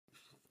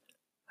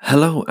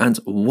Hello and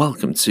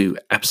welcome to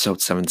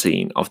episode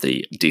 17 of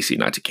the DC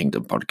United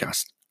Kingdom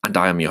podcast. And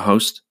I am your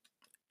host,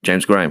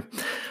 James Graham.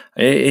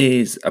 It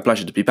is a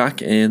pleasure to be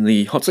back in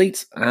the hot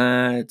seat.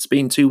 It's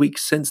been 2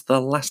 weeks since the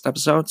last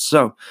episode.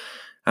 So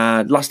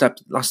last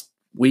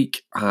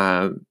week,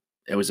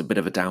 it was a bit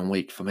of a down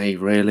week for me,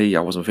 really.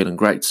 I wasn't feeling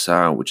great,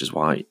 which is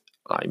why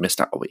I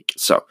missed out a week.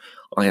 So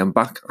I am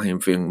back. I am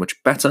feeling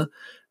much better.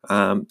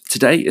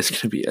 Today is going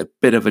to be a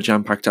bit of a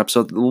jam-packed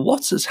episode.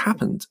 Lots has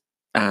happened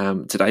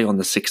today on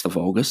the 6th of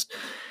August.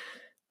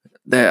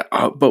 But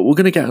we're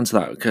going to get into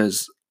that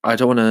because I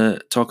don't want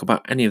to talk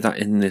about any of that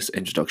in this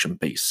introduction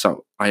piece.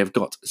 So I have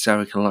got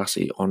Sarah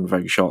Kalassi on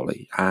very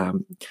shortly.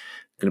 I'm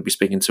going to be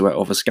speaking to her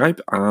over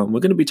Skype.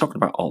 We're going to be talking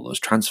about all those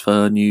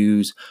transfer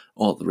news,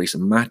 all the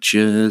recent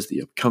matches,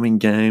 the upcoming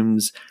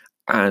games,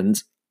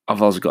 and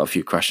I've also got a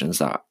few questions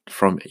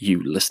from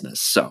you listeners.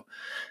 So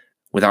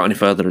without any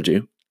further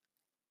ado,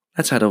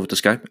 let's head over to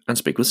Skype and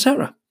speak with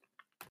Sarah.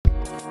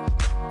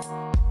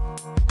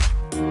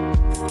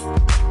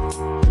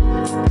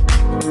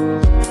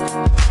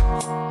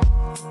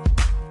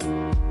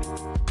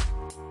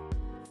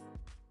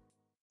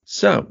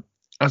 So,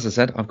 as I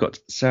said, I've got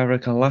Sarah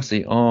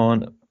Kalassi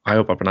on. I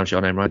hope I pronounced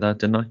your name right there,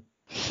 didn't I?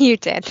 You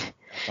did.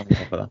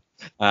 So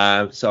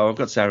I've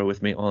got Sarah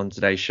with me on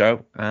today's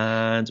show,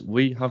 and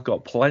we have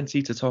got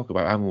plenty to talk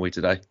about, haven't we,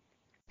 today?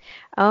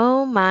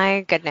 Oh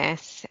my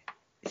goodness.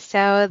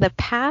 So the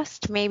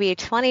past maybe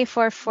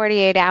 24,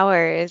 48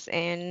 hours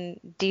in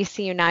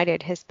DC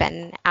United has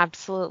been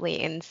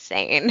absolutely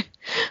insane.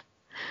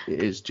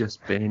 It has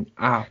just been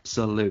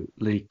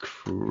absolutely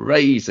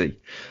crazy.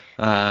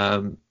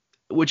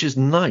 Which is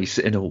nice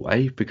in a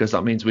way, because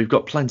that means we've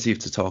got plenty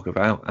to talk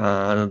about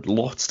and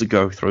lots to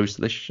go through.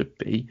 So this should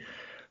be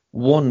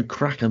one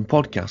cracking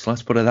podcast,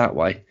 let's put it that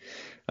way.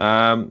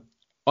 On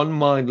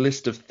my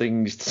list of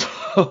things to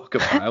talk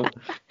about,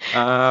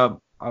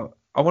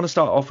 I want to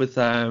start off with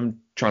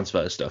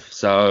transfer stuff.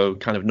 So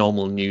kind of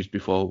normal news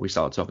before we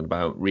start talking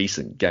about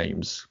recent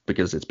games,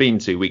 because it's been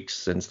 2 weeks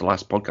since the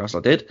last podcast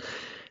I did.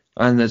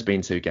 And there's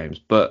been 2 games,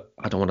 but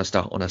I don't want to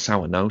start on a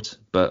sour note.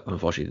 But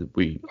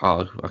unfortunately,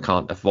 I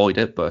can't avoid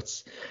it.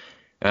 But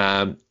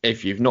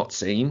if you've not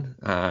seen,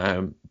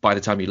 by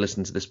the time you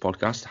listen to this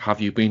podcast,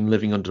 have you been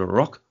living under a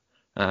rock?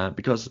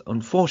 Because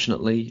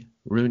unfortunately,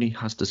 Rooney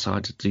has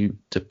decided to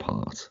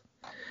depart.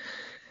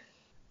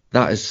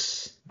 That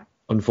is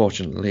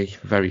unfortunately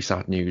very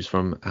sad news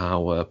from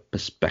our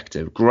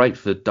perspective. Great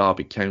for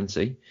Derby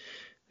County,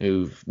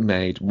 who've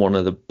made one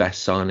of the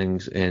best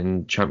signings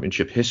in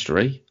Championship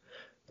history.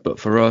 But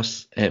for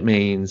us, it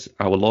means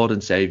our Lord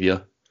and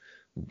Saviour,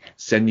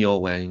 Senor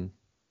Wayne,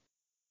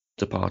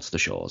 departs the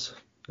shores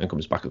and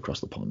comes back across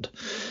the pond.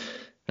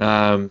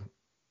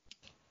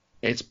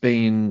 It's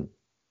been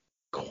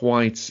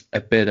quite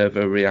a bit of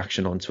a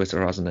reaction on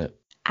Twitter, hasn't it?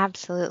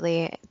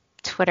 Absolutely.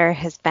 Twitter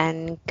has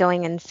been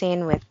going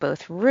insane with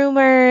both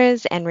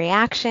rumors and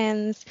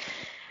reactions.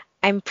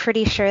 I'm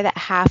pretty sure that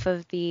half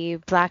of the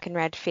Black and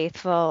Red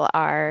faithful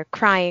are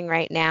crying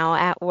right now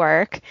at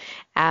work,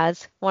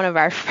 as one of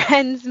our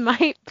friends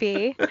might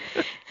be,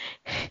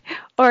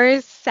 or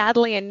is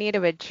sadly in need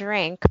of a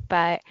drink.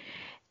 But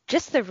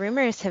just the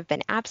rumors have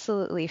been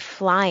absolutely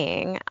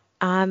flying.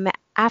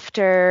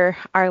 After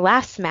our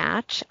last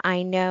match,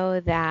 I know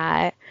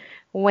that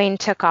Wayne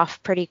took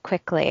off pretty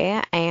quickly,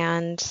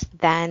 and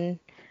then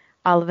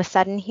all of a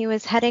sudden he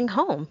was heading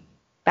home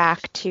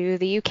back to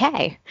the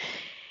UK.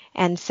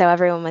 And so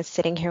everyone was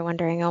sitting here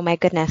wondering, oh my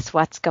goodness,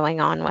 what's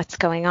going on? What's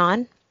going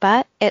on?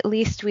 But at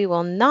least we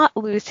will not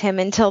lose him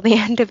until the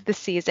end of the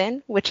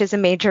season, which is a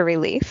major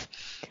relief.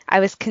 I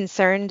was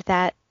concerned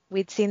that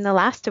we'd seen the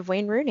last of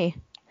Wayne Rooney.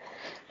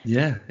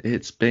 Yeah,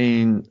 I've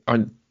been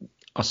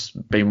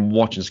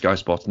watching Sky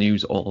Sports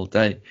News all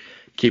day,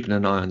 keeping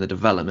an eye on the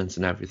developments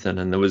and everything.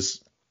 And there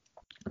was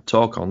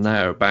talk on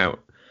there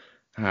about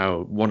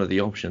how one of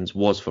the options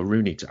was for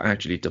Rooney to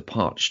actually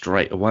depart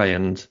straight away.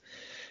 And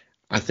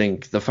I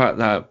think the fact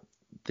that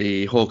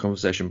the whole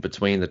conversation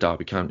between the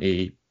Derby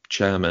County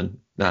chairman,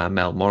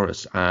 Mel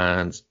Morris,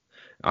 and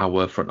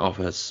our front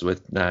office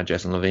with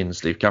Jason Levine and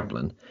Steve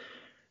Kaplan,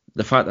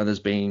 the fact that there's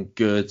been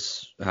good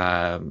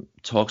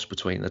talks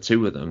between the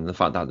two of them, the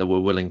fact that they were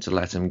willing to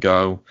let him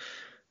go,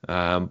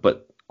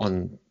 but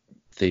on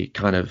the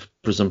kind of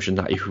presumption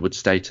that he would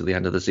stay till the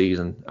end of the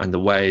season, and the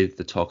way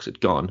the talks had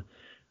gone,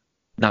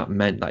 that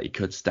meant that he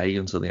could stay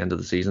until the end of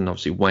the season.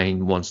 Obviously,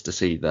 Wayne wants to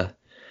see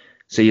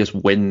us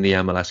win the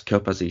MLS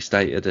Cup, as he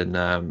stated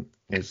in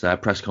his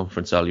press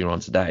conference earlier on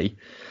today.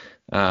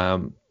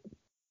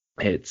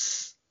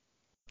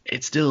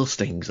 It still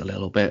stings a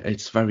little bit.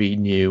 It's very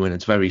new and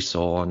it's very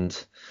sore,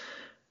 and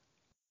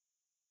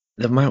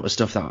the amount of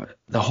stuff that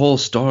the whole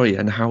story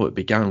and how it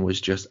began was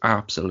just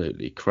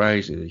absolutely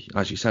crazy.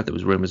 As you said, there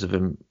was rumours of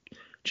him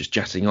just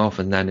jetting off,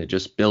 and then it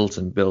just built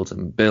and built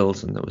and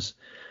built, and there was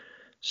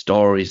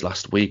stories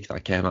last week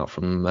that came out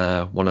from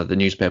one of the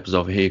newspapers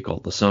over here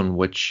called The Sun,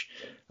 which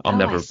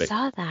I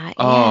saw that.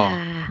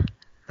 Yeah.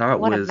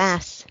 What a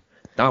mess.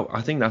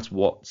 I think that's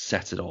what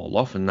set it all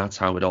off, and that's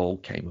how it all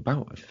came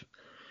about.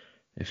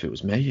 if it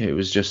was me. It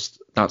was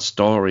just that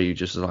story,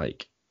 just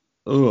like,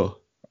 oh,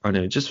 I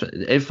know,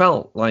 it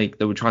felt like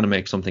they were trying to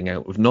make something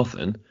out of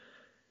nothing,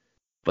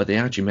 but they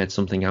actually made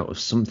something out of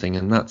something,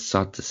 and that's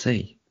sad to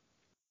see.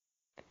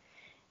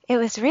 It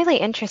was really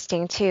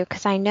interesting too,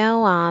 because I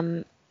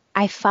know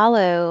I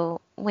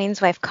follow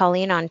Wayne's wife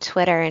Colleen on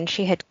Twitter, and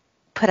she had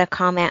put a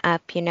comment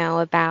up,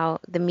 about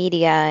the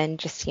media and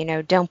just,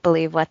 don't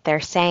believe what they're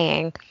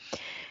saying.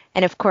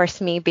 And of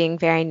course, me being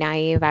very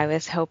naive, I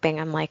was hoping,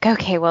 I'm like,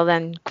 okay, well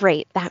then,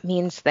 great. That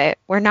means that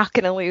we're not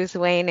going to lose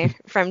Wayne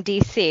from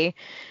DC.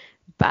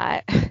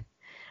 But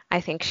I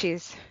think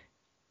she's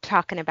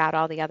talking about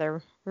all the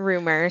other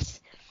rumors.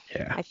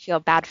 Yeah. I feel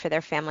bad for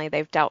their family.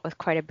 They've dealt with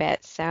quite a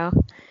bit, so.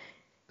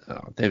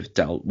 Oh, they've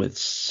dealt with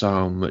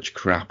so much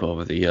crap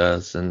over the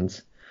years,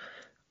 and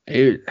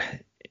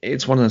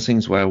it's one of those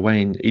things where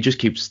Wayne, he just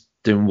keeps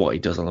doing what he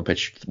does on the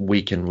pitch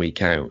week in,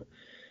 week out.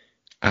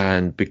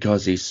 And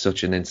because he's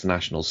such an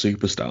international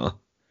superstar,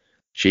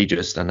 she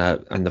just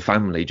and the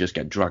family just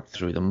get dragged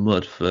through the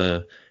mud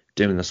for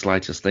doing the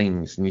slightest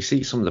things. And you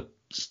see some of the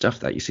stuff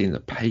that you see in the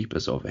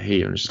papers over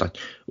here, and it's just like,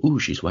 oh,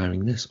 she's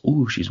wearing this,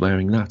 oh, she's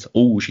wearing that,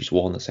 oh, she's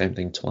worn the same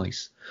thing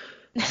twice.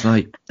 It's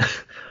like,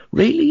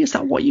 really? Is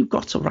that what you've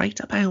got to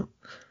write about?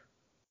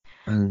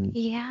 And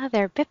Yeah,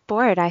 they're a bit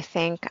bored, I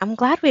think. I'm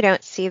glad we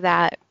don't see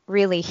that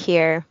really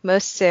here.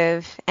 Most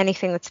of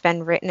anything that's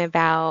been written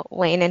about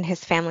Wayne and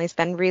his family has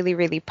been really,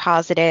 really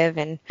positive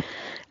and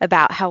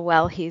about how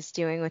well he's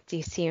doing with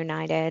DC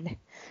United.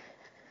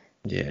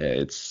 yeah,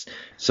 it's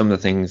some of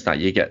the things that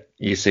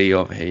you see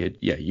over here.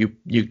 Yeah, you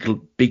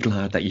be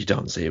glad that you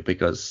don't see it,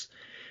 because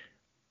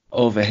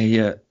over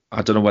here,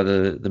 I don't know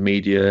whether the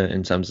media,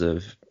 in terms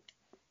of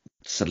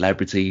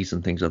celebrities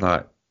and things like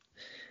that,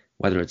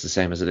 whether it's the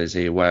same as it is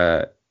here,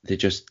 where they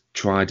just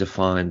try to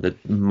find the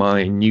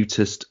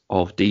minutest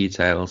of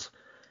details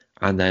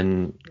and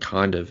then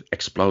kind of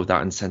explode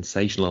that and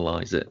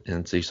sensationalize it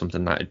into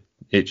something that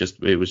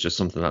it was just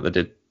something that they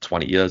did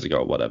 20 years ago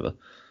or whatever.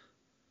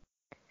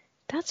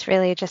 That's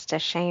really just a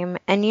shame.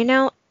 And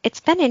it's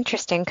been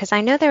interesting because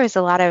I know there was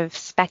a lot of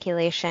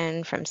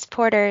speculation from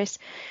supporters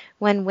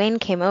when Wayne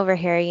came over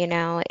here,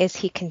 is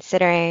he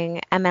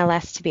considering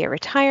MLS to be a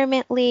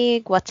retirement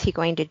league? What's he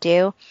going to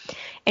do?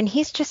 And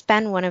he's just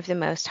been one of the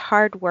most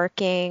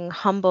hardworking,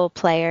 humble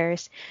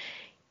players.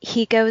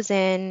 He goes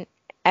in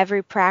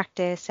every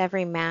practice,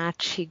 every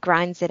match, he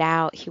grinds it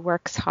out, he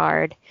works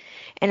hard,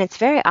 and it's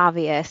very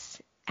obvious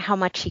how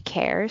much he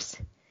cares.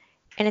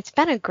 And it's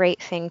been a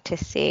great thing to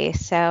see.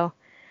 So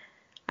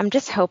I'm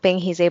just hoping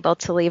he's able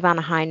to leave on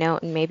a high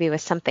note and maybe with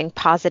something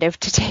positive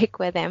to take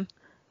with him.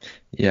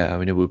 Yeah, I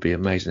mean, it would be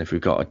amazing if we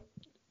got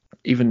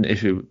even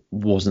if it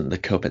wasn't the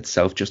cup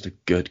itself, just a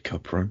good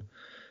cup run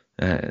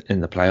in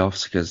the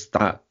playoffs, because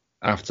that,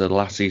 after the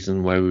last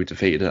season where we were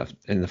defeated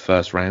in the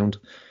first round,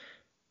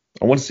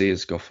 I want to see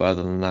us go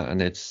further than that.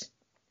 And it's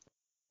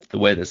the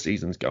way the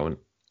season's going,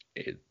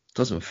 it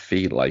doesn't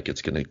feel like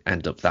it's going to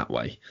end up that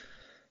way.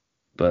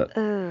 But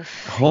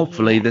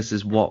hopefully this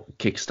is what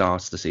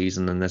kickstarts the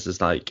season, and this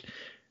is like,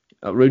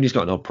 Rooney's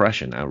got no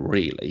pressure now,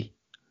 really.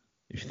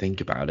 If you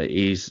think about it,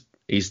 he's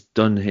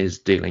done his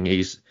dealing.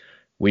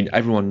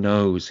 Everyone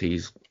knows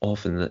he's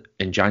off in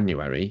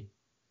January.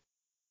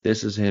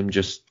 This is him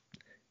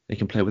he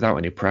can play without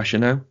any pressure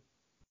now.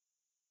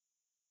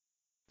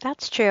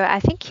 That's true. I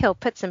think he'll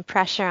put some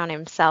pressure on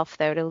himself,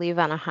 though, to leave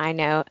on a high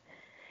note.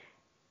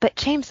 But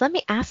James, let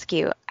me ask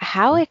you,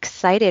 how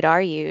excited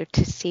are you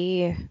to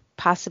see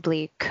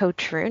possibly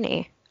Coach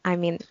Rooney? I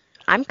mean,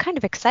 I'm kind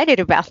of excited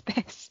about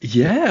this.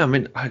 Yeah, I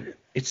mean,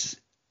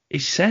 he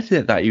said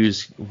that he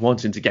was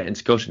wanting to get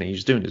into coaching. He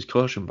was doing his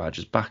coaching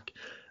badges back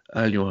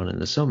earlier on in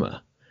the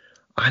summer.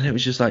 And it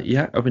was just like,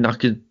 yeah, I mean, I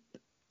could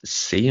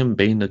see him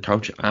being the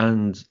coach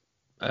and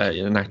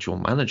an actual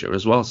manager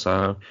as well.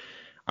 So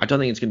I don't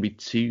think it's going to be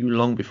too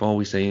long before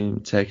we see him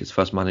take his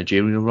first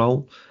managerial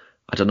role.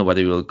 I don't know whether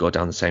he'll go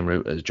down the same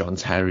route as John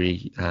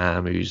Terry,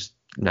 who's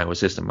now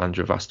assistant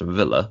manager of Aston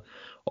Villa,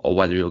 or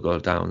whether he'll go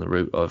down the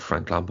route of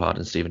Frank Lampard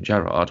and Steven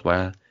Gerrard,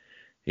 where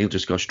he'll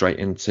just go straight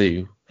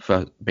into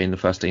being the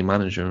first team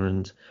manager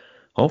and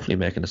hopefully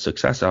making a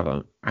success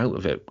out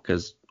of it,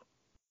 because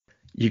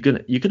you're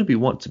gonna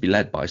want to be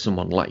led by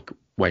someone like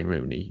Wayne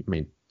Rooney. I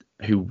mean,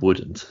 who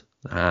wouldn't?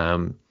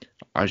 I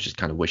was just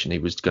kind of wishing he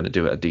was going to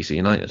do it at DC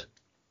United.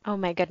 Oh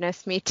my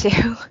goodness, me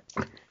too.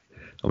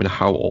 I mean,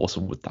 how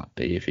awesome would that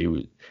be if he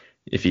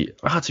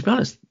to be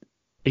honest,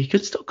 he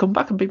could still come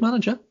back and be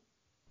manager.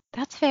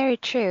 That's very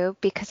true,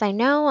 because I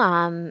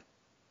know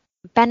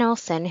Ben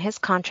Olsen, his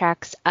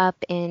contract's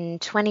up in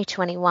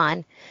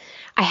 2021.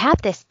 I had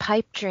this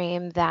pipe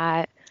dream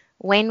that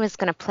Wayne was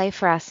going to play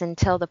for us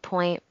until the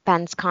point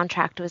Ben's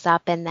contract was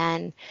up, and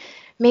then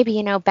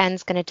maybe,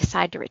 Ben's going to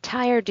decide to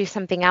retire, do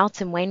something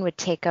else, and Wayne would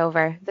take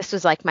over. This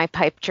was like my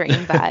pipe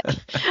dream, but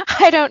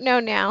I don't know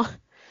now.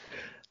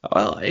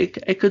 Well,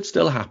 it could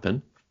still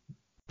happen.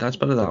 That's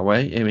better that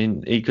way. I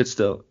mean, he could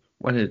still,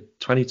 when it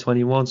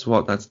 2021, so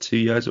what, that's 2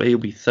 years away, he'll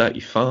be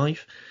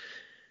 35.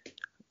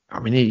 I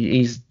mean,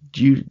 he's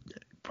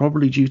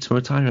probably due to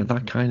retire at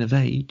that kind of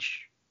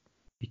age.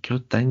 he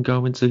could then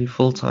go into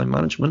full-time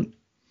management.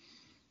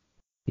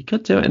 He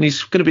could do it, and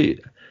he's going to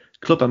be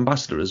club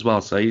ambassador as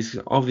well. So he's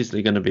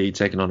obviously going to be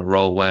taking on a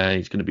role where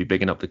he's going to be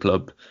bigging up the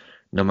club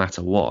no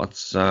matter what.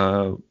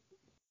 So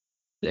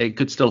it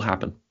could still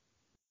happen.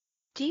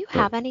 Do you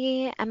have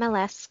any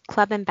MLS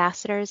club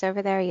ambassadors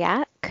over there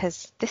yet?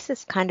 Because this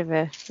is kind of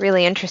a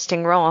really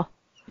interesting role.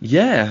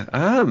 Yeah,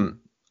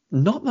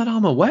 not that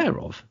I'm aware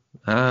of.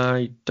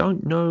 I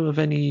don't know of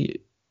any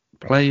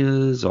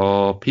players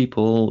or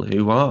people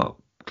who are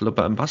club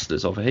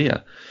ambassadors over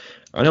here.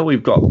 I know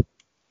we've got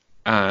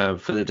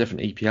for the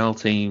different EPL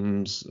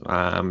teams,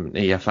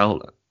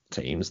 EFL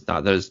teams,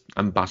 that there's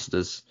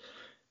ambassadors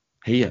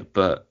here,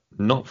 but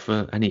not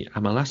for any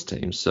MLS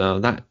teams. So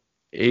that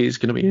is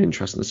going to be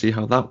interesting to see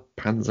how that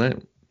pans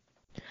out.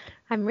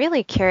 I'm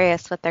really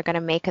curious what they're going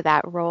to make of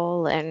that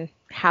role and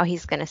how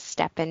he's going to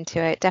step into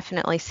it.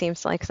 Definitely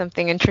seems like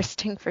something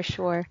interesting for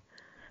sure.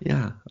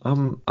 Yeah,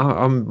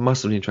 I'm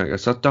massively interested.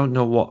 So I don't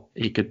know what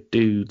he could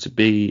do to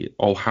be,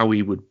 or how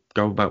he would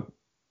go about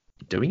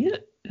doing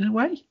it in a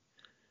way.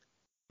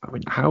 I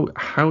mean,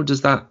 how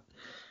does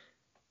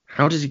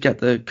he get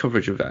the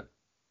coverage of that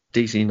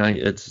DC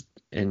United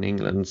in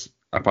England,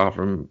 apart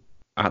from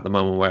at the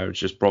moment where it's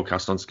just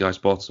broadcast on Sky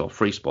Sports or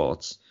Free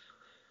Sports?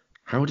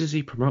 How does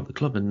he promote the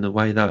club in the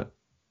way that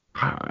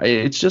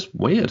it's just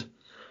weird?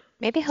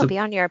 Maybe he'll be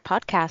on your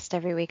podcast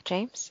every week,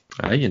 James.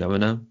 Hey, you never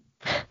know.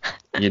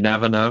 You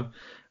never know.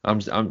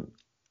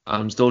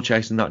 I'm still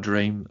chasing that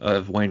dream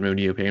of Wayne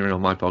Rooney appearing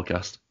on my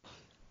podcast,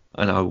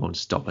 and I won't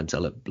stop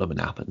until it blooming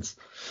happens.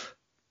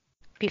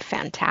 Be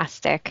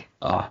fantastic.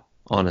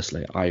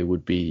 Honestly, I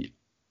would be.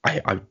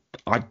 I'd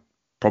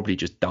probably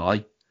just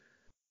die.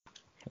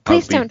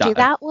 Please don't do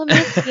that. We'll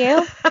miss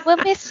you. We'll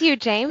miss you,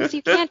 James.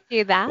 You can't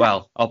do that.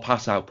 Well, I'll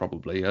pass out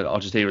probably. I'll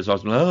just hear his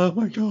voice. Oh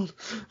my God,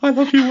 I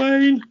love you,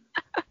 Wayne.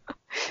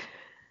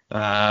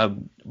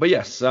 But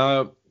yes,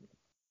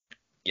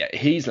 yeah,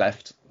 he's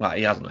left. Well,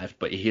 he hasn't left,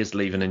 but he is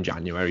leaving in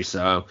January.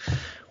 So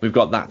we've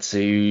got that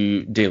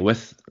to deal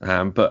with.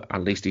 But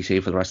at least he's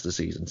here for the rest of the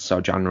season.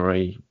 So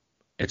January,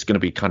 it's going to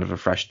be kind of a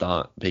fresh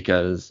start,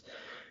 because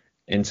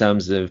in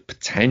terms of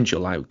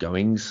potential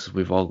outgoings,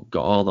 we've all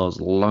got all those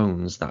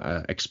loans that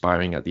are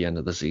expiring at the end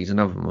of the season,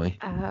 haven't we?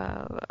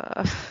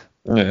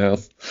 Yeah.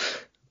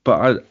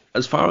 But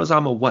as far as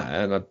I'm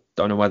aware, and I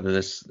don't know whether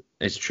this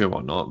is true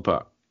or not,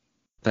 but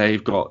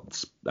they've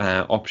got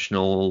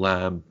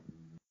optional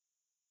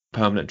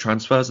permanent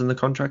transfers in the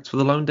contracts for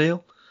the loan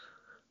deal.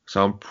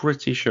 So I'm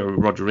pretty sure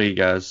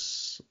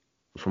Rodriguez,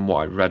 from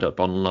what I read up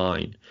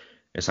online,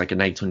 it's like an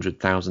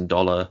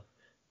 $800,000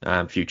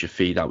 future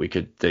fee that we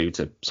could do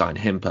to sign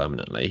him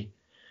permanently.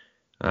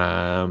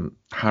 Hara,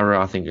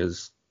 I think,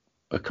 is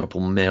a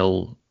couple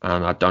mil,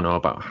 and I don't know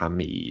about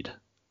Hamid,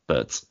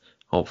 but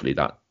hopefully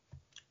that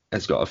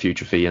has got a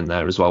future fee in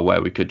there as well,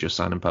 where we could just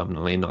sign him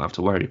permanently and not have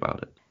to worry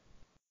about it.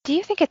 Do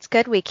you think it's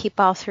good we keep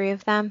all three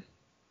of them?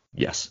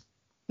 Yes.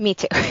 Me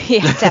too.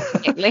 Yeah,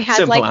 definitely.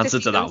 Simple answer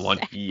to that one.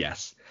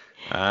 Yes.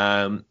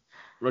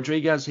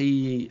 Rodriguez,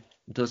 he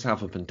does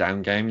have up and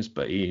down games,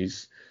 but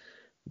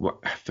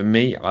for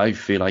me, I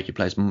feel like he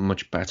plays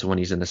much better when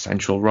he's in a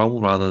central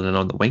role rather than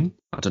on the wing.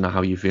 I don't know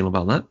how you feel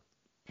about that.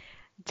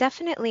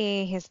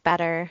 Definitely he's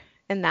better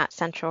in that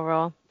central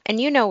role. And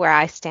you know where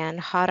I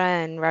stand, Jara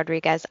and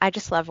Rodriguez. I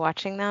just love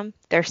watching them.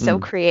 They're so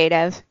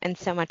creative and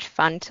so much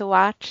fun to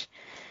watch.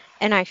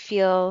 And I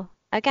feel,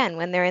 again,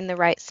 when they're in the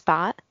right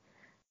spot,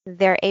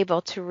 they're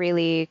able to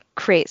really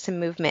create some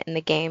movement in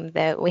the game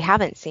that we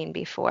haven't seen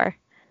before.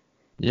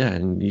 Yeah,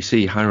 and you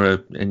see Jara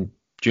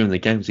during the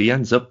games, he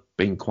ends up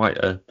being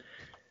a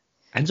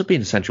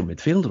central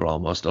midfielder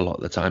almost a lot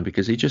of the time,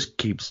 because he just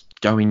keeps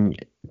cutting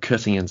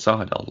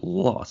inside a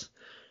lot.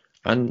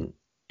 And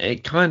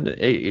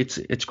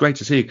it's great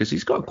to see, because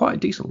he's got quite a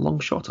decent long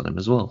shot on him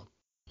as well.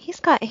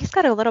 He's got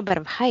a little bit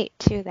of height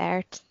too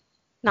there.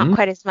 Not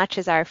quite as much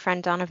as our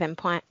friend Donovan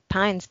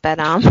Pines, but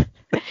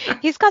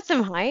he's got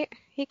some height.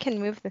 He can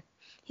move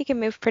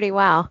pretty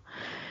well.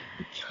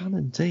 He can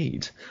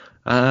indeed.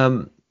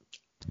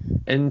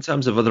 In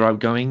terms of other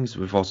outgoings,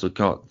 we've also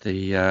got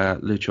the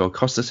Lucho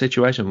Acosta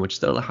situation, which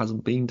still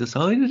hasn't been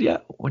decided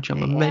yet, which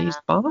I'm amazed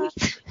by.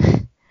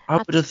 I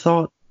would have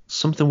thought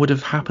something would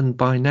have happened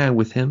by now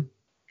with him.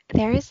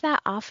 There is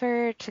that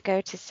offer to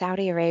go to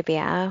Saudi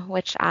Arabia,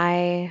 which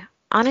I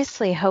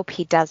honestly hope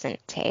he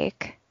doesn't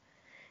take.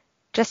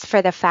 Just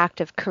for the fact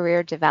of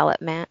career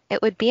development.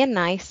 It would be a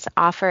nice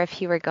offer if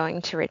he were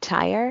going to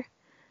retire,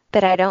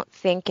 but I don't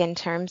think in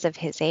terms of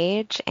his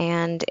age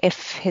and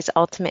if his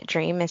ultimate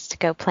dream is to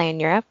go play in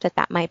Europe,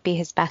 that might be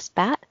his best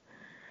bet.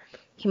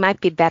 He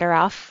might be better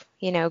off,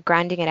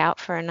 grinding it out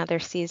for another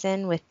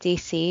season with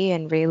DC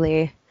and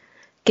really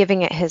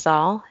giving it his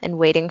all and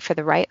waiting for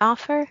the right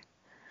offer.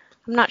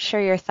 I'm not sure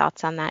your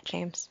thoughts on that,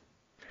 James.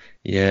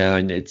 Yeah,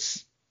 and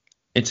it's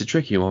a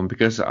tricky one,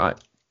 because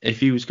if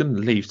he was going to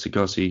leave to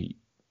go see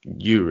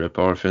Europe,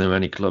 or if there are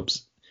any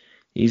clubs,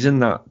 he's in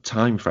that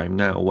time frame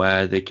now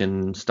where they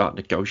can start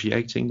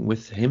negotiating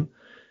with him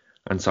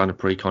and sign a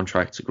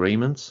pre-contract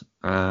agreement.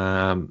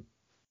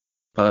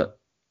 But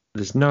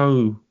there's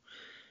no,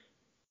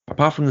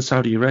 apart from the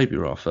Saudi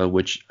Arabia offer,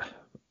 which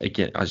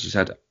again, as you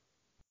said,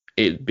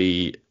 it'd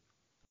be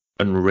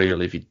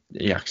unreal if he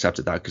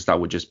accepted that, because that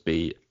would just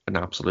be an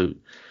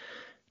absolute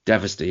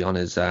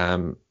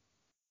devastation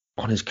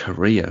on his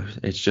career.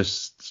 It's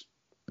just,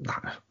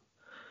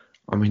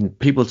 I mean,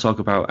 people talk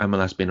about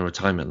MLS being a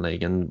retirement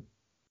league and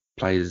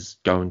players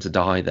going to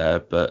die there,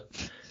 but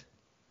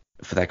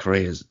for their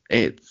careers,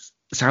 it's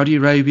Saudi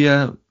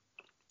Arabia,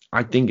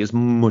 I think, is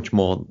much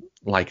more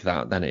like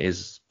that than it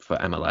is for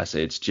MLS.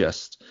 It's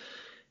just,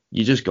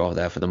 you just go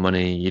there for the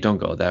money. You don't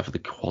go there for the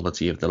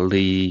quality of the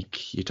league.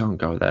 You don't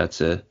go there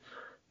to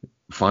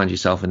find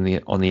yourself on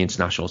the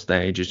international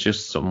stage. It's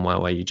just somewhere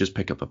where you just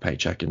pick up a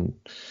paycheck and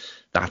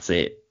that's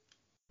it.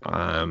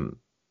 I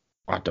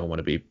don't want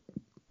to be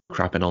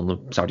crapping on the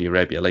Saudi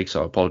Arabia League,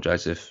 so I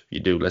apologise if you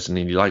do listen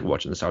and you like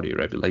watching the Saudi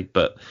Arabia League,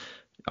 but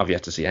I've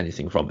yet to see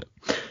anything from it.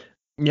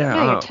 Yeah,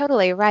 No, you're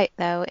totally right,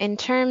 though. In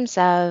terms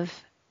of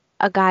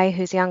a guy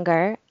who's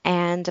younger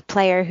and a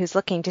player who's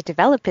looking to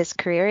develop his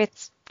career,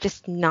 it's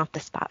just not the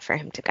spot for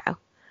him to go.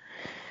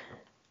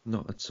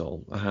 Not at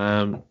all.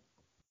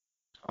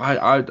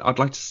 I'd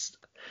like to,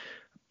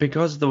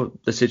 because the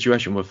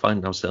situation we're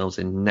finding ourselves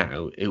in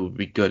now, it would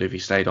be good if he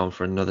stayed on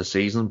for another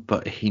season,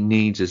 but he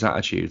needs his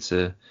attitude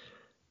to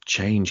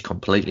change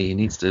completely. He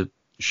needs to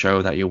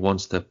show that he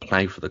wants to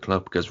play for the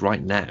club, because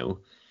right now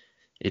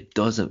it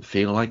doesn't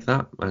feel like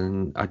that,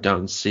 and I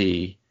don't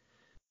see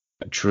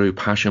a true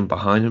passion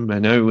behind him. I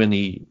know when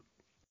he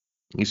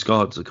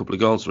scored a couple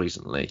of goals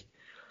recently,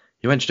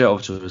 he went straight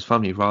over to his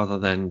family rather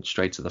than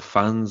straight to the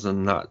fans,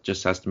 and that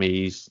just says to me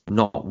he's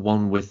not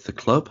one with the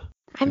club.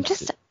 I'm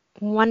just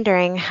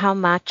wondering how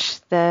much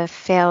the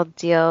failed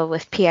deal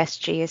with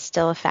PSG is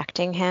still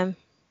affecting him,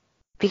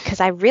 because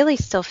I really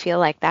still feel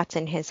like that's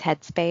in his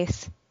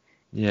headspace.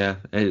 Yeah,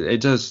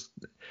 it does.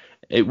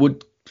 It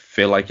would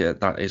feel like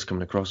that is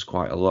coming across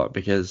quite a lot,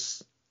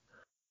 because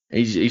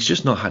he's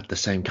just not had the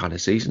same kind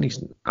of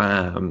season.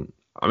 I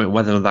mean,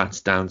 whether that's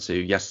down to,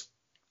 yes,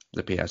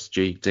 the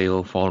PSG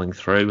deal falling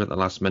through at the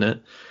last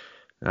minute.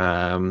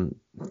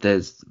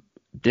 There's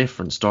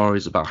different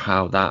stories about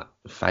how that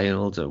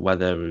failed, or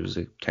whether it was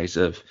a case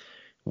of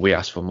we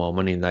asked for more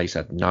money and they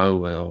said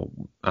no.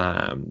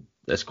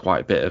 There's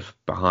quite a bit of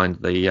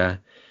behind the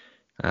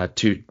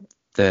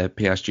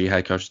PSG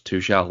head coach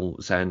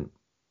Tuchel saying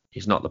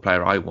he's not the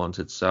player I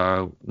wanted,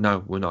 so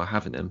no, we're not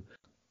having him.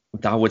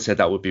 I would say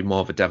that would be more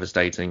of a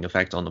devastating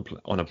effect on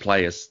a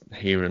player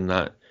hearing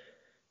that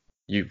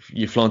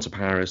you've flown to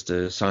Paris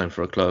to sign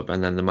for a club,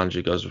 and then the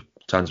manager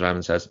turns around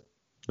and says,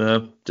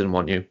 no, didn't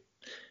want you.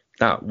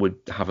 That would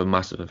have a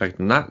massive effect,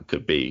 and that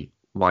could be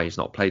why he's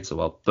not played so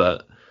well.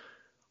 But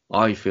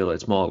I feel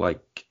it's more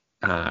like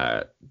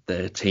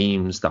the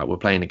teams that we're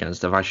playing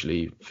against have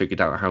actually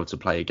figured out how to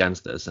play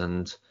against us,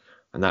 and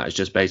that is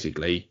just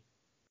basically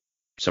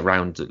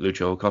surround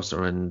Lucho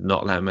Acosta and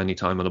not let him any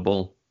time on the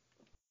ball.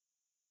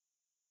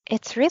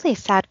 It's really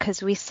sad,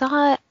 because we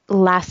saw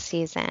last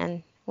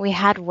season, we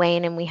had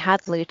Wayne and we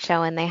had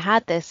Lucho, and they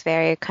had this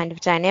very kind of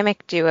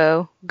dynamic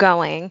duo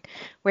going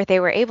where they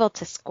were able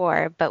to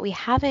score, but we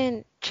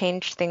haven't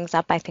changed things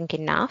up, I think,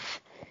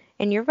 enough.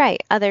 And you're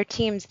right, other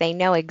teams, they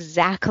know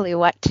exactly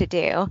what to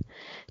do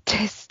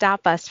to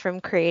stop us from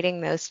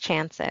creating those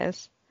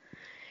chances.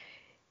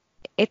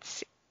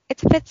 It's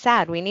a bit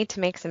sad. We need to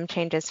make some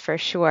changes for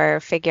sure,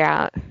 figure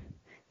out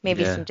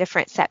maybe some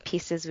different set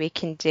pieces we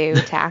can do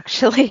to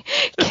actually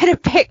get a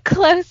bit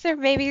closer,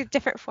 maybe a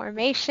different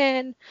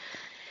formation.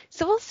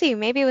 So we'll see.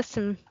 Maybe with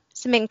some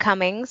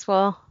incomings,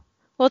 we'll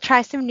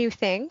try some new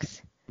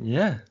things.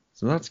 Yeah,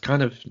 so that's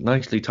kind of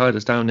nicely tied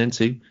us down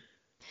into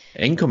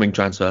incoming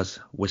transfers.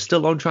 We're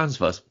still on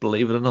transfers,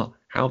 believe it or not.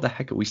 How the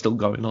heck are we still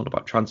going on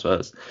about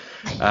transfers?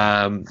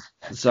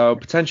 So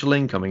potential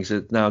incomings.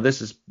 Now,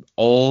 this is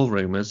all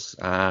rumours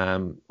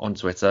on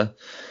Twitter.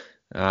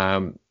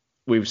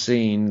 We've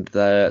seen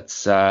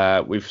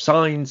that we've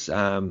signed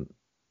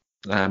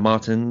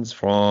Martins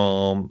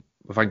from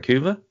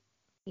Vancouver.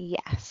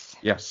 Yes.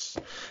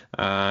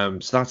 So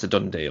that's a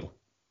done deal.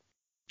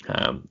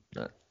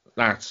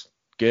 That's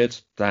good.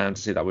 To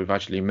see that we've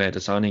actually made a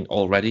signing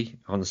already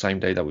on the same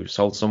day that we've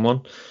sold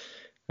someone.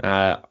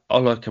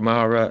 Ola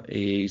Kamara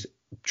is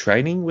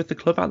training with the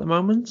club at the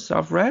moment,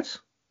 I've read.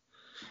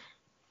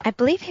 I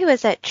believe he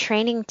was at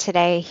training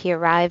today. He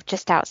arrived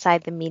just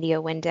outside the media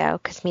window,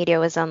 because media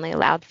was only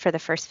allowed for the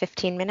first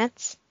 15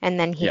 minutes, and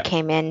then he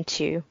came in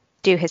to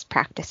do his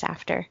practice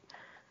after.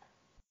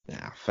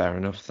 Yeah, fair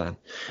enough then.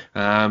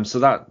 So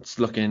that's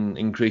looking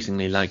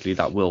increasingly likely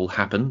that will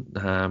happen.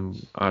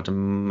 I'd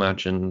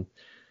imagine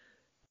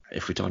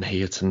if we don't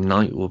hear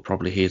tonight, we'll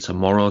probably hear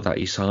tomorrow that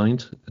he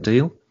signed a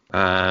deal.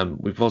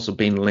 We've also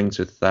been linked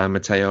with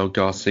Mateo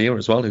Garcia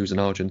as well, who's an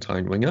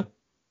Argentine winger.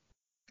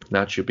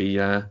 That should be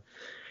an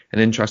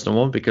interesting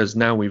one, because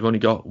now we've only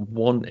got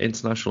one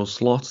international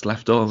slot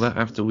left over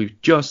after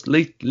we've just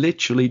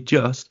literally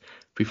just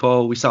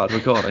before we started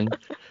recording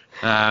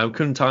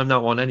couldn't time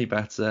that one any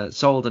better,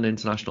 sold an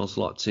international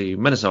slot to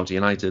Minnesota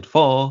United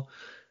for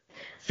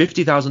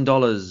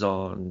 $50,000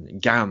 on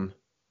GAM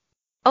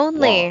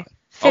Only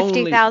What?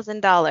 Only,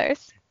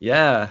 $50,000.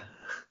 yeah,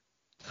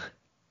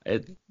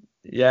 it,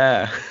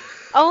 yeah.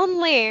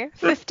 Only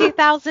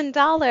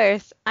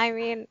 $50,000. I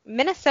mean,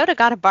 Minnesota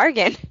got a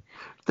bargain.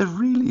 They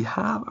really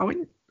have. I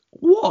mean,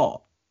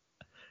 what?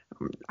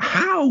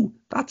 How?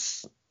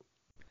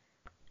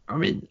 I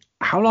mean,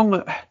 how long?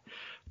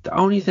 The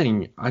only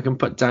thing I can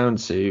put down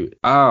to,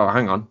 oh,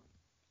 hang on.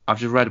 I've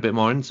just read a bit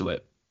more into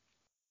it.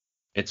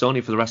 It's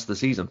only for the rest of the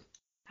season.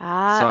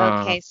 Ah,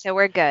 So, okay, so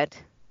we're good.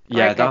 We're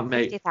yeah, good. that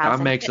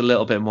 50,000. makes a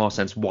little bit more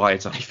sense why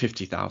it's only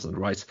 50,000,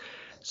 right?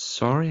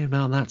 Sorry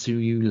about that to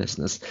you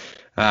listeners.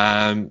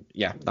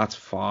 Yeah, that's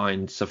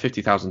fine. So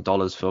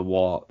 $50,000 for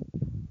what?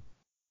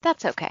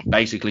 That's okay.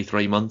 Basically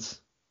 3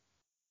 months.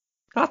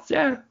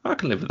 Yeah, I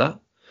can live with that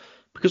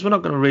because we're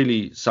not going to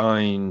really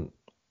sign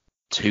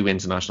two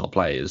international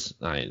players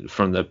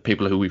from the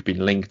people who we've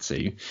been linked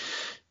to.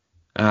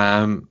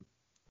 Um,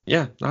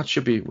 yeah, we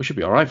should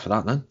be all right for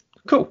that then.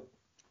 Cool.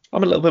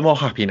 I'm a little bit more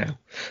happy now.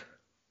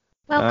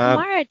 Well, Um,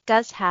 Kamara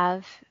does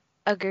have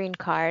a green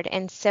card,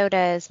 and so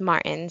does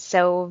Martin,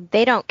 so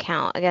they don't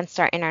count against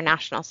our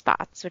international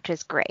spots, which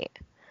is great.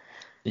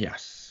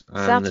 yes,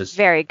 So that's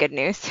very good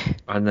news.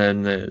 and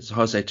then there's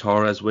Jose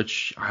Torres,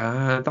 which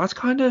that's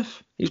kind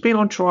of he's been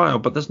on trial,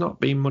 but there's not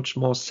been much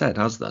more said,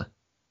 has there?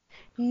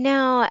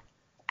 No,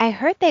 I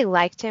heard they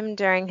liked him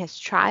during his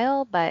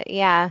trial, but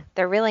yeah,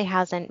 there really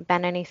hasn't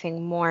been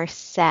anything more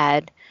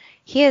said.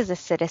 He is a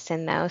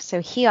citizen, though,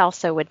 so he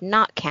also would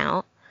not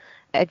count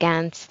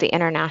against the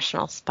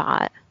international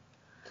spot.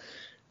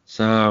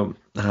 So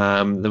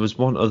there was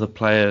one other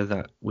player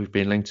that we've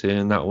been linked to,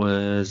 and that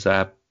was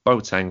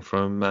Boateng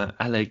from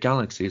LA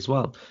Galaxy as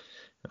well.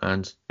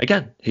 And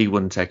again, he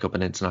wouldn't take up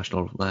an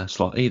international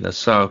slot either.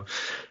 So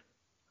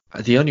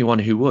the only one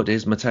who would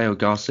is Mateo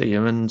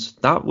Garcia, and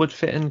that would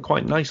fit in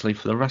quite nicely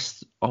for the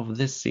rest of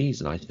this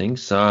season, I think.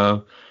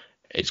 So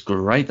it's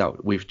great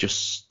that we've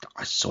just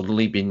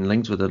suddenly been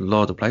linked with a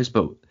lot of players,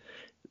 but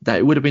that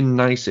it would have been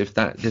nice if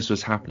this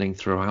was happening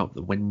throughout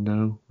the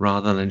window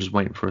rather than just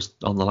waiting for us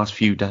on the last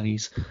few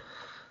days.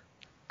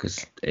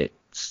 Because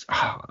it's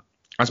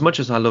as much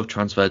as I love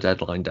transfer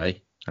deadline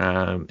day,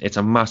 it's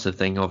a massive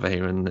thing over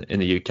here in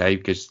the UK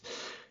because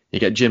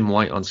you get Jim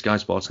White on Sky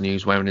Sports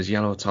News wearing his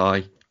yellow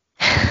tie,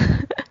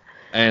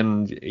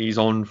 and he's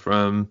on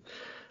from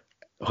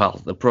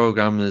the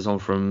program is on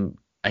from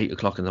 8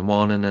 o'clock in the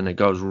morning, and it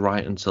goes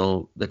right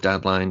until the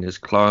deadline is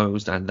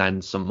closed, and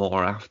then some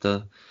more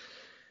after.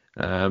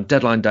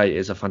 Deadline day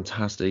is a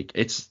fantastic.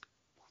 It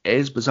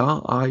is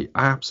bizarre. I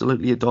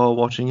absolutely adore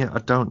watching it. I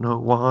don't know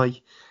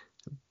why,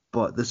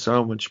 but there's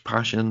so much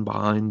passion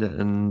behind it,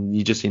 and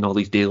you just seen all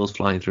these deals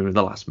flying through in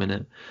the last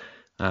minute.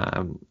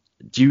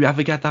 Do you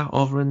ever get that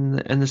over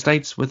in the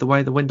States with the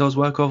way the windows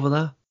work over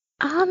there?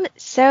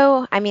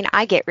 So, I mean,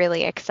 I get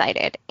really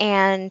excited,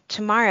 and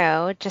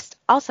tomorrow just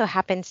also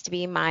happens to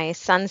be my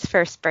son's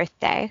first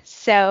birthday,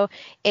 so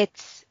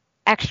it's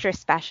extra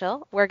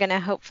special. We're going to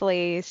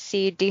hopefully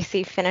see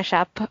DC finish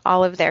up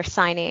all of their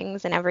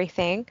signings and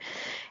everything,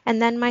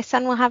 and then my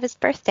son will have his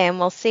birthday, and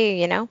we'll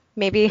see,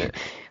 maybe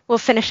we'll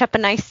finish up a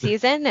nice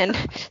season and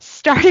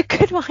start a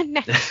good one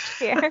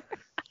next year.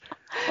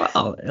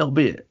 Well, it'll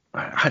be.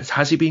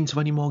 Has he been to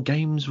any more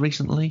games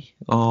recently,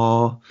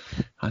 or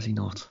has he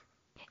not?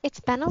 It's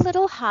been a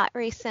little hot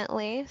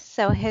recently,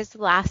 so his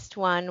last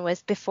one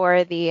was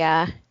before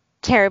the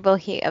terrible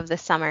heat of the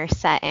summer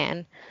set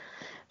in.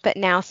 But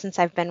now, since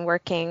I've been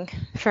working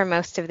for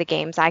most of the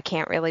games, I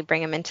can't really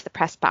bring him into the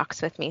press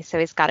box with me, so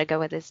he's got to go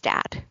with his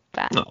dad.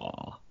 But he's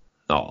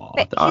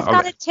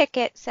got a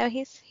ticket, so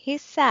he's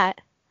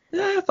set.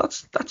 Yeah,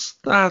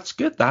 that's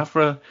good.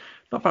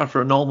 Not bad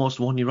for an almost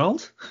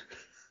 1-year-old.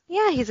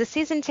 Yeah, he's a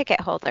season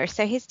ticket holder,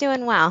 so he's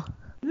doing well.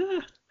 Yeah,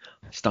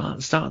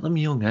 start them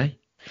young, eh?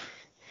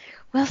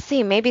 We'll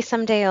see. Maybe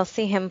someday you'll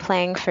see him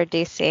playing for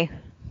DC.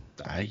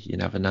 You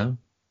never know.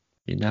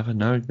 You never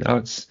know.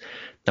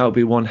 That would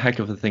be one heck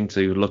of a thing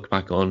to look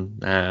back on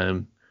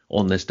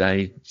this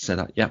day. Say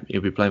that, yep,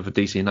 he'll be playing for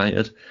DC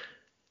United,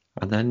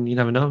 and then you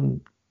never know.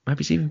 Maybe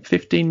it's even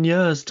 15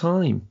 years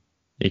time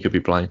he could be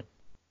playing.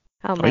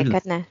 Oh my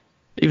goodness.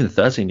 Even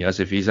 13 years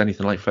if he's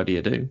anything like Freddie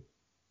Adu.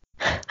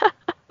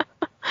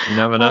 You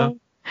never know.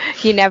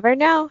 You never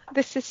know.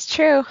 This is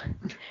true.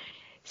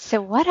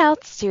 So what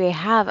else do we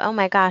have? Oh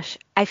my gosh.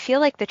 I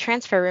feel like the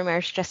transfer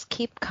rumors just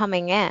keep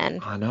coming in.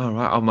 I know,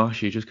 right? I'm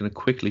actually just going to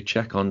quickly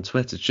check on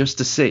Twitter just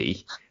to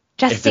see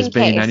if there's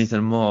been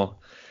anything more.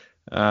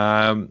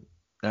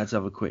 Let's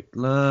have a quick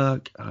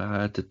look.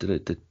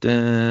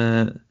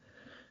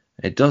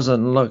 It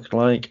doesn't look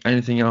like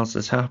anything else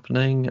is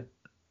happening.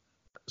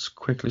 Let's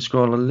quickly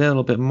scroll a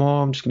little bit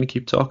more. I'm just going to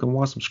keep talking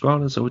whilst I'm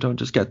scrolling so we don't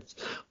just get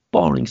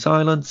boring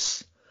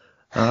silence.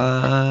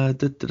 Not a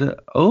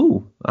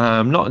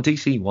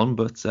DC one,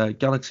 but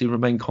Galaxy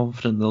remain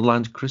confident they'll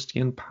land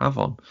Christian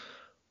Pavon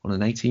on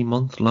an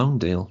 18-month loan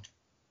deal.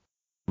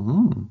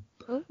 Ooh.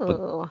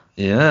 But,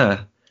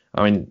 yeah,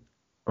 I mean,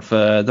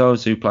 for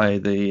those who play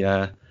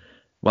the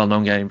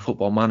well-known game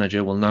Football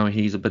Manager will know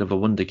he's a bit of a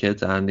wonder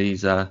kid, and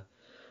he's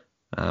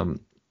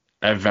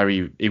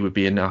it would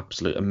be an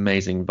absolute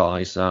amazing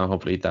buy. So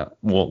hopefully that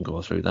won't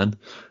go through then.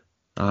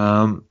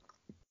 Um,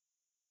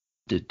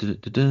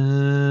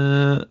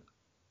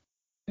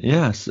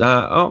 Yes.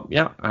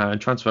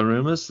 Transfer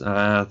rumors.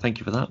 Thank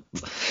you for that.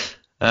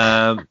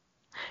 Um,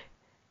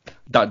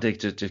 that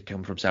did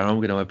come from Sarah. I'm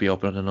going to be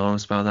open and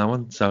honest about that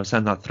one, so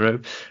send that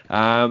through.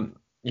 How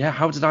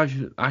did I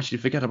actually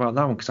forget about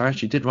that one? Because I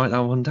actually did write that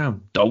one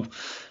down.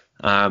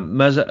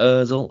 Mesut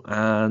Ozil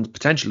and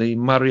potentially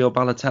Mario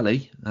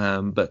Balotelli.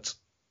 But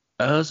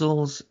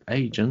Ozil's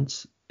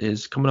agent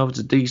is coming over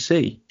to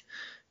DC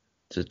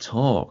to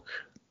talk.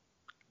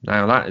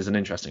 Now that is an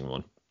interesting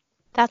one.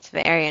 That's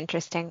very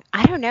interesting.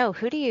 I don't know.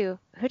 Who do you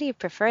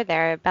prefer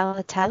there,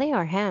 Balotelli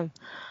or him?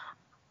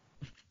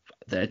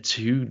 They're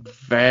two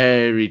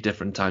very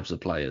different types of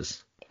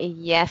players.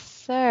 Yes,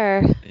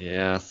 sir.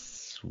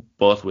 Yes,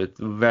 both with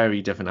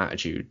very different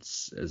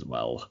attitudes as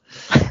well.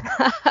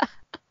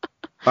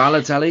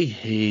 Balotelli,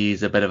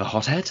 he's a bit of a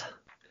hothead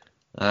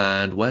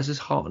and wears his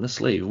heart on his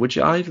sleeve, which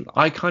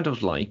I kind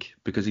of like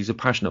because he's a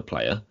passionate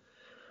player.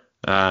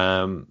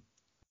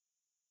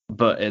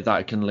 But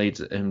that can lead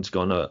him to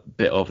go a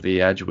bit over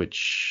the edge,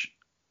 which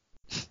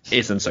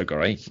isn't so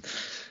great.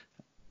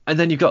 And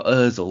then you've got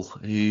Ozil,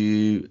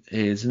 who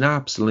is an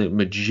absolute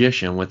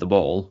magician with the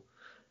ball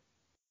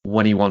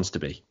when he wants to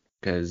be.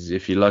 Because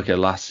if you look at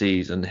last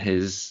season,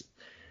 his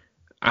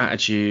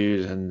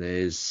attitude and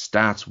his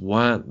stats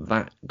weren't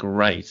that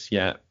great.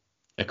 Yet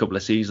a couple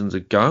of seasons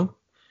ago,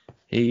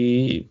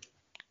 he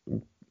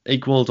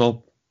equaled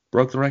or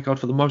broke the record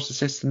for the most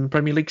assists in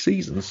Premier League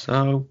seasons.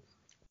 So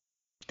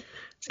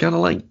it's kind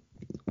of like,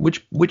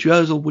 which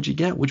Ozil would you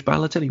get? Which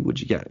Balotelli would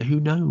you get? Who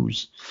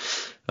knows?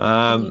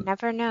 You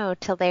never know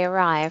till they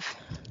arrive.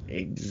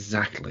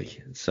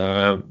 Exactly.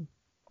 So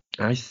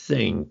I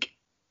think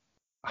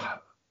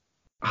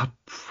I'd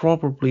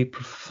probably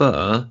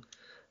prefer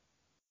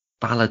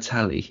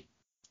Balotelli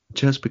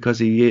just because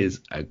he is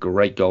a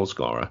great goal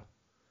scorer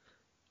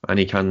and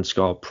he can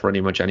score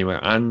pretty much anywhere,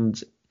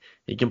 and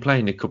he can play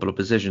in a couple of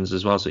positions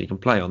as well. So he can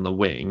play on the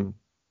wing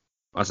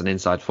as an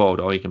inside forward,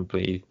 or he can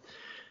be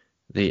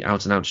the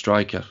out and out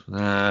striker.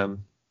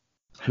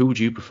 Who would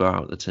you prefer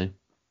out of the two?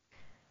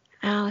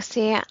 Oh,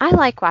 see, I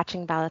like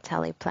watching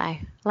Balotelli play.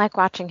 I like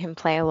watching him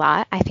play a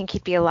lot. I think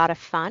he'd be a lot of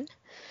fun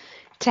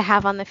to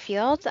have on the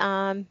field.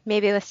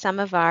 Maybe with some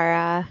of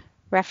our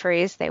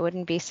referees, they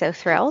wouldn't be so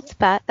thrilled,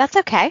 but that's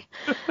okay.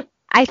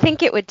 I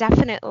think it would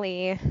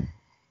definitely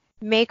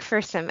make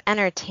for some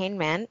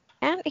entertainment,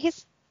 and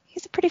he's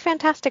a pretty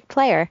fantastic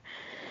player.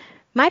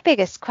 My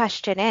biggest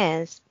question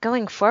is,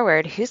 going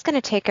forward, who's going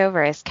to take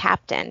over as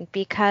captain?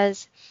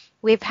 Because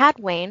we've had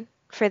Wayne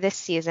for this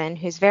season,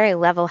 who's very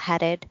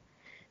level-headed,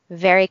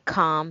 very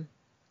calm.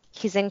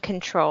 He's in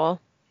control.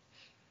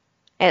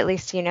 At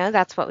least,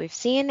 that's what we've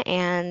seen,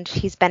 and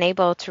he's been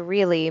able to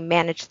really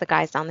manage the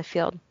guys on the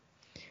field.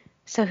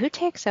 So who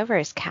takes over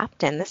as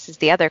captain? This is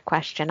the other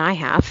question I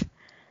have.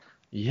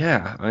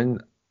 Yeah,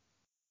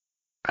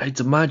 I'd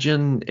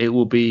imagine it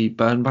will be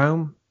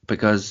Birnbaum,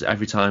 because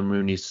every time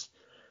Rooney's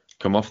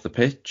come off the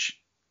pitch,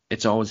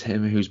 it's always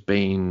him who's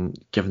been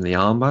given the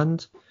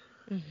armband.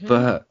 Mm-hmm.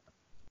 But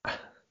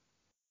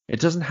it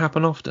doesn't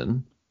happen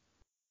often.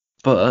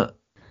 And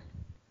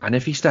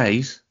if he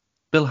stays,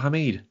 Bill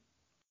Hamid.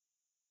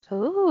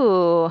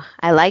 Ooh,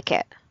 I like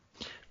it.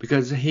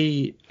 Because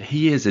he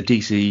is a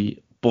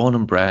DC born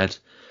and bred.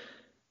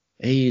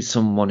 He's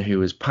someone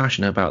who is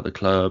passionate about the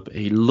club.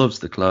 He loves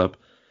the club.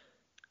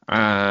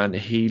 And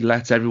he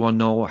lets everyone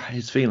know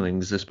his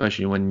feelings,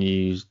 especially when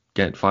you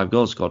get 5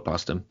 goals scored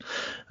past him.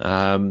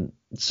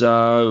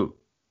 So,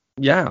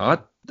 yeah,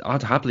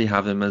 I'd happily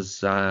have him as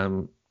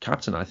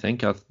captain, I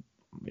think. I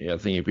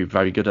think he'd be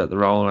very good at the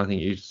role. I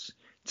think he'd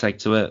take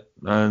to it,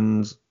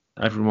 and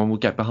everyone will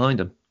get behind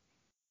him.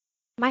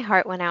 My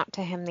heart went out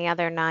to him the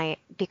other night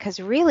because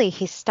really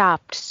he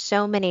stopped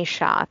so many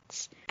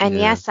shots. And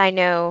yes, I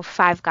know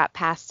 5 got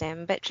past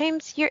him, but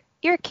James, you're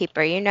a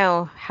keeper. You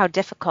know how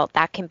difficult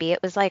that can be.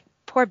 It was like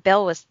poor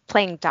Bill was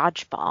playing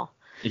dodgeball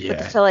with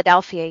the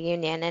Philadelphia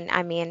Union. And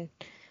I mean,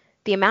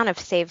 the amount of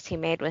saves he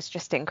made was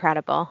just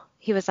incredible.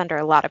 He was under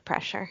a lot of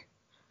pressure.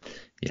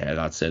 Yeah,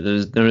 that's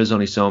it. There is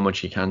only so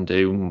much you can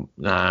do.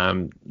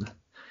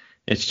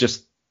 It's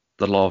just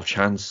the law of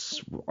chance.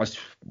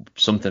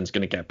 Something's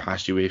going to get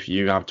past you if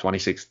you have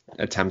 26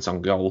 attempts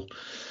on goal.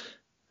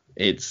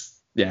 It's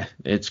going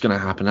to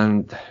happen.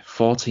 And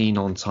 14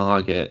 on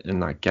target in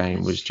that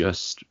game was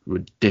just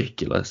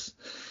ridiculous.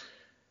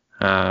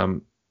 I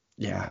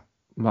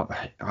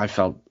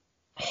felt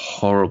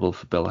horrible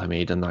for Bill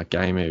Hamid in that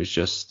game. It was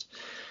just,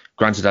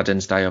 granted, I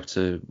didn't stay up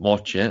to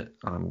watch it.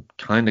 I'm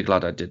kind of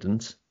glad I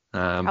didn't.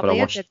 Probably but I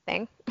watched, a good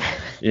thing.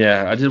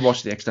 Yeah, I did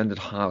watch the extended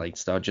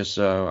highlights though, just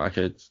so I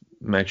could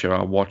make sure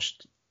I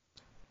watched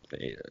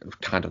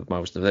kind of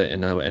most of it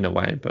in a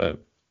way. But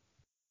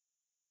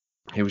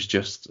it was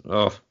just,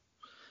 I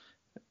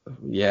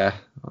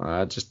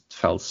just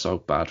felt so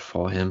bad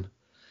for him.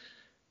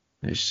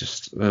 It's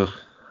just,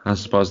 I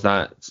suppose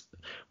that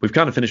we've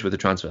kind of finished with the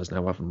transfers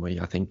now, haven't we?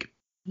 I think.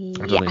 Yes.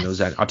 I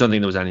don't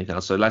think there was anything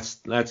else. So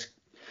let's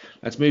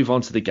move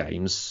on to the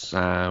games.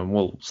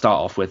 We'll start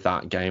off with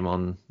that game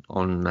on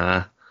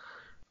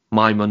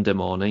my Monday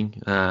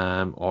morning,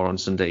 or on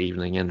Sunday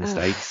evening in the Ugh.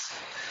 States.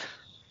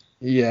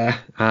 Yeah,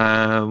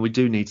 we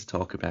do need to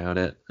talk about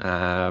it.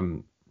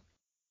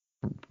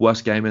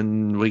 Worst game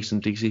in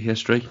recent DC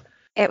history.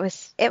 It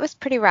was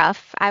pretty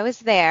rough. I was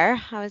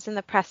there. I was in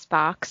the press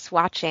box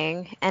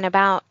watching, and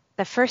about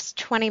the first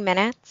 20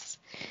 minutes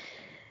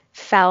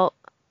felt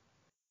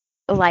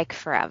like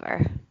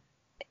forever.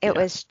 It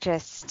Yeah, was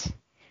just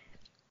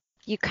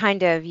you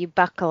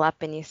buckle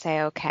up and you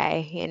say,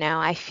 okay,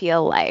 I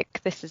feel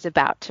like this is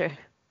about to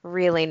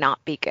really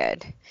not be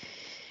good.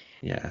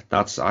 yeah.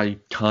 I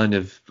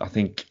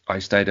think I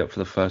stayed up for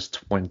the first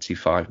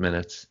 25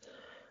 minutes.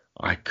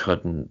 I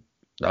couldn't.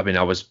 I mean,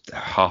 I was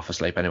half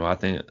asleep anyway. I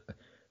think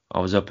I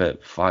was up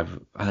at 5.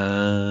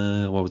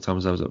 What time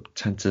was I was up?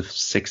 10 to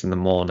 6 in the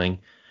morning.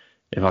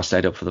 If I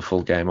stayed up for the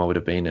full game, I would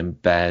have been in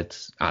bed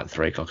at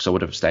 3 o'clock. So I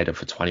would have stayed up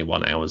for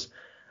 21 hours.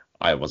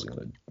 I wasn't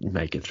going to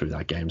make it through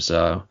that game.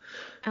 So,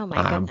 Oh my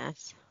um,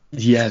 goodness.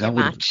 It's yeah, too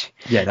much.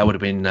 that would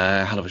have been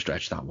a hell of a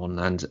stretch, that one.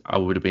 And I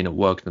would have been at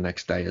work the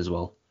next day as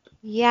well.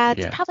 Yeah, it's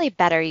Yeah, probably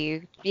better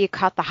you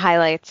caught the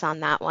highlights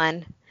on that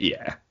one.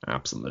 yeah,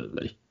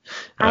 absolutely.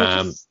 I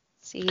Um, just,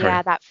 Carry yeah,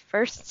 on. that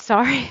first,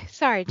 sorry,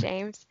 sorry,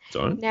 James.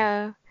 Sorry.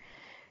 No,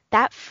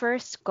 that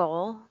first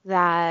goal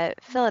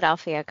that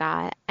Philadelphia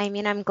got, I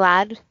mean, I'm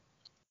glad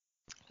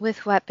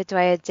with what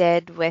Bedoya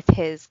did with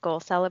his goal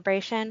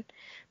celebration,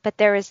 but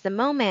there was the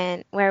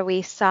moment where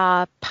we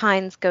saw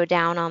Pines go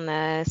down on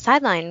the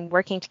sideline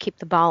working to keep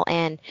the ball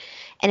in,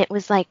 and it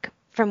was like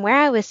from where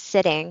I was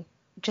sitting,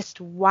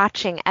 just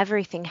watching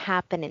everything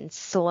happen in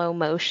slow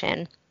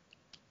motion,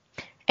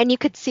 and you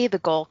could see the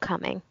goal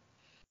coming.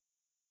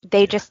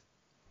 They Yeah, just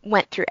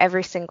went through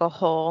every single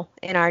hole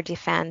in our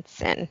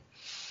defense, and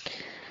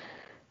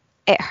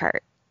it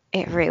hurt.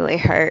 It really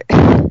hurt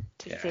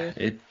to yeah.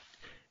 see.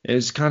 It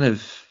was kind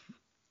of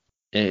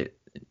it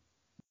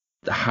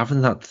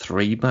having that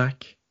three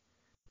back,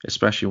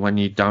 especially when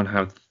you don't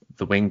have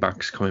the wing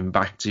backs coming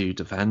back to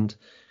defend.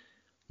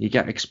 You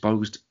get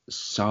exposed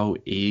so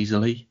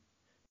easily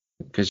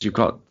because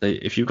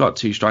if you've got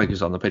two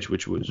strikers on the pitch,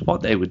 which was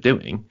what they were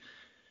doing,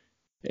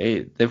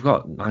 they've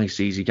got nice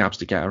easy gaps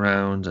to get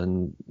around.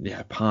 And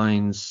yeah,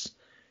 Pines,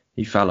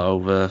 he fell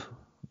over.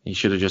 He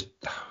should have just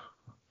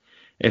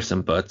ifs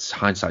and buts.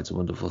 Hindsight's a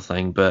wonderful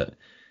thing, but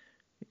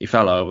he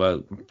fell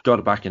over, got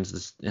it back into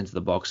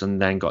the box,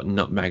 and then got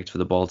nutmegged for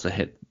the ball to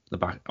hit the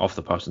back off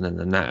the post and in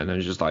the net. And it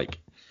was just like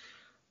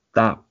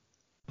that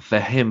for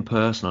him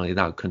personally.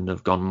 That couldn't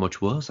have gone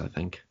much worse, I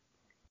think.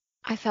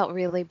 I felt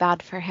really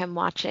bad for him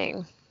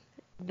watching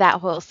that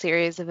whole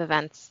series of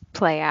events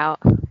play out.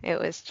 It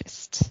was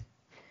just,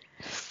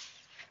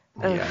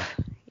 ugh, Yeah,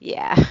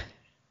 yeah.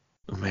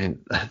 I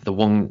mean, the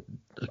one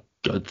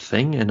good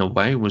thing in a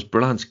way was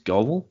Brillant's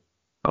goal.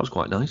 That was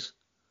quite nice.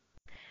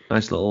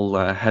 Nice little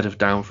header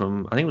down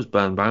from, I think it was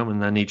Birnbaum,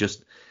 and then he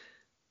just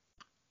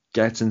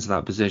gets into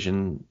that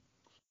position,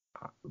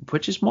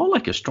 which is more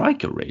like a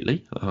striker,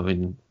 really. I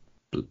mean,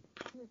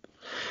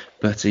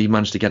 but he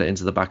managed to get it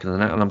into the back of the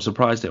net, and I'm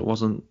surprised it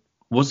wasn't.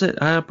 Was it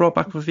brought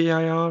back for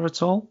VAR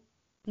at all?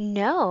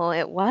 No,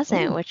 it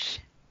wasn't, Oh, which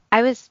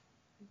I was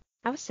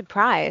I was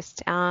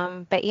surprised.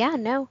 But yeah,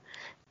 no,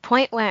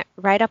 point went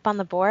right up on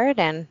the board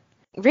and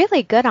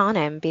really good on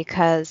him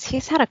because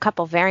he's had a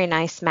couple very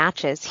nice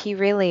matches. He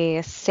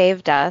really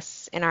saved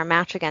us in our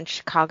match against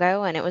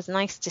Chicago, and it was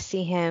nice to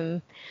see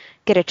him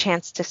get a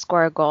chance to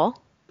score a goal.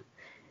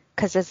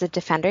 Because as a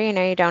defender,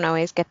 you don't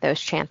always get those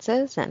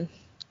chances, and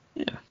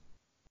yeah.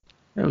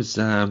 It was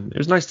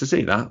nice to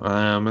see that.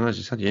 And as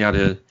you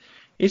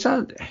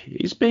said,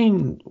 he's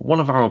been one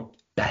of our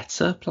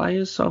better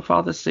players so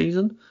far this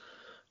season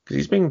because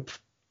he's been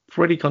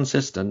pretty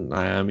consistent.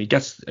 He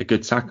gets a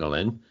good tackle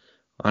in,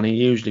 and he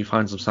usually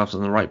finds himself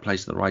in the right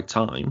place at the right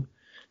time.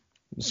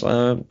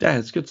 So yeah,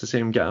 it's good to see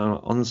him get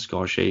on the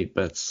score sheet.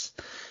 But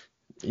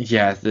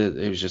yeah,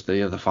 it was just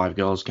the other 5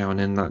 goals going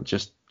in that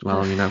just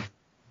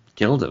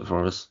killed it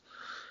for us.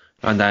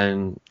 And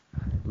then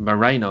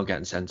Moreno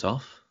getting sent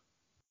off.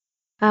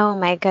 oh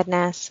my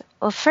goodness.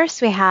 Well,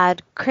 first we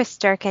had Chris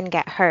Durkin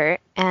get hurt,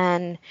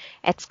 and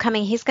it's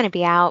coming. He's going to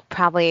be out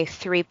probably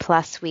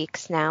 3+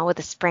 weeks now with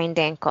a sprained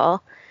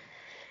ankle.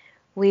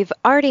 We've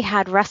already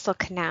had Russell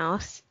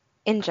Knaus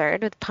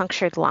injured with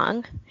punctured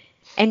lung,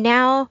 and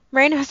now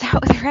Moreno's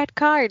out with a red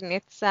card,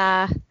 and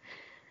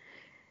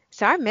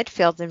so our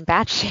midfield's in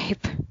bad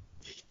shape.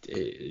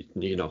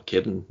 You're not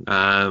kidding.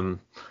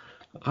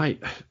 I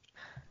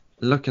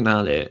looking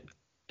at it,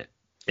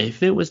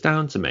 if it was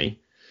down to me,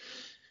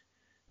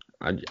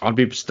 I'd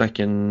be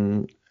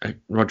sticking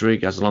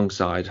Rodriguez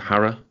alongside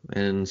Hara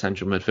in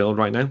central midfield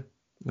right now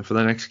for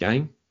the next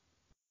game,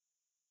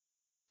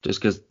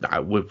 just because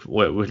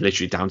we're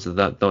literally down to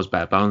those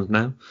bare bones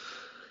now.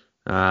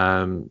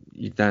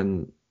 You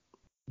then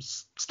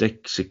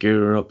stick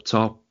Segura up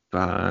top.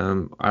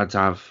 I'd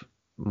have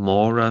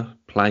Mora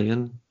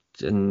playing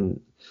and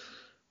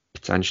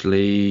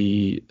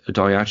potentially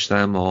Adoyach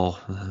them or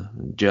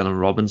Jalen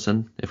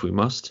Robinson if we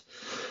must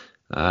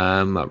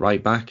at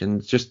right back,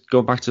 and just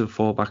go back to the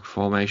 4-back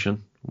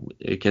formation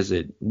because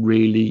it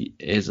really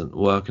isn't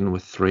working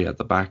with 3 at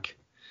the back.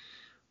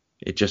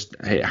 It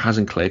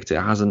hasn't clicked.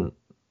 It hasn't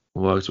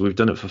worked. We've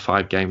done it for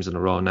 5 games in a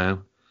row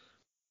now.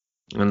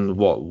 And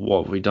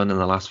what we've done in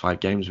the last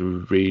 5 games,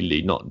 we've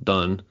really not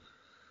done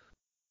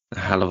a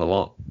hell of a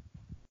lot.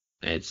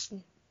 It's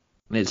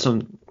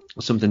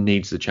something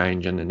needs to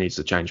change, and it needs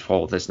to change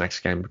for this next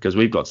game because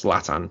we've got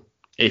Zlatan,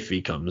 if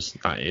he comes,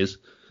 that is,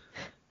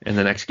 in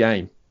the next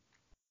game.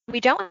 We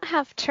don't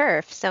have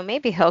turf, so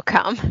maybe he'll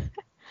come.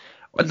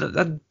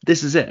 Well,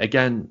 this is it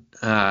again.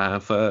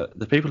 For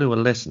the people who are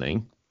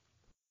listening,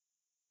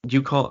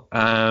 you can't.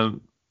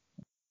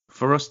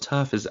 For us,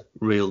 turf is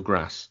real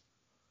grass.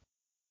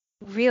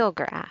 Real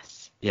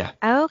grass. Yeah.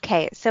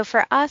 Okay, so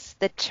for us,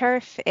 the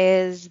turf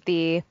is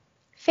the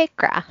fake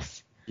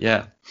grass.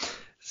 Yeah.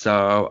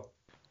 So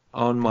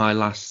on my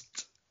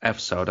last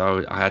episode,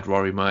 I had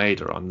Rory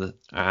Maeda on,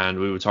 and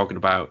we were talking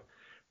about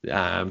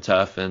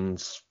turf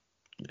and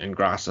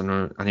grass,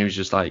 and he was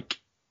just like,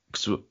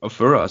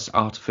 for us,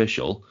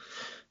 artificial.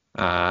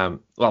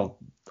 Well,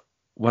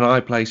 when I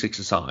play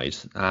 6-a-side,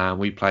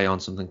 we play on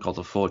something called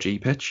a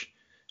 4G pitch,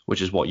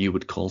 which is what you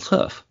would call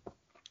turf.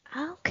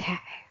 Okay.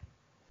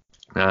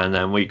 And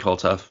then we call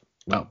turf,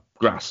 well,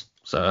 grass.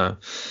 So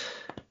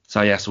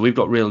yeah, so we've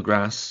got real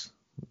grass,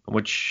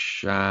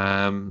 which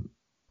but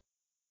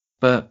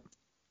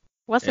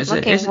wasn't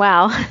looking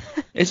well.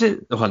 Is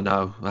it? Well,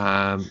 no.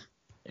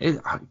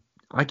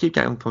 I keep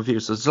getting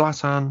confused. So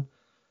Zlatan,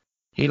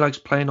 he likes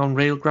playing on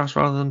real grass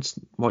rather than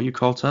what you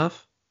call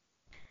turf?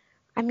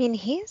 I mean,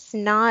 he's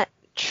not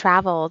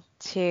traveled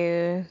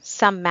to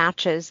some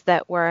matches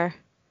that were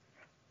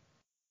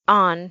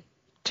on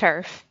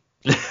turf.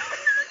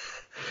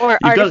 Or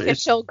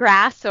artificial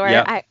grass, or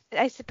yeah.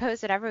 I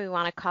suppose whatever we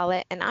want to call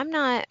it. And I'm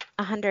not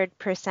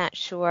 100%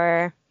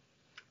 sure,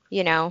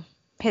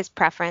 his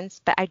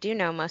preference, but I do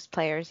know most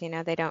players,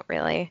 they don't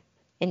really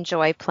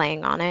enjoy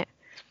playing on it.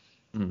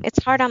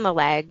 It's hard on the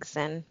legs,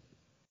 and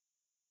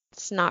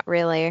it's not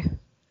really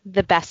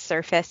the best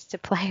surface to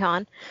play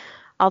on.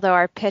 Although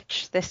our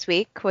pitch this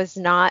week was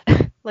not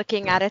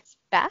looking at its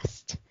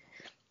best,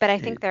 but I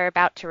think they're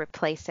about to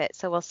replace it.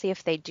 So we'll see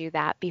if they do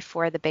that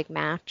before the big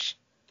match.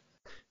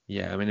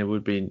 Yeah, I mean, it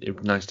would be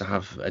nice to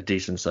have a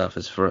decent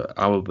surface for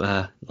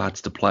our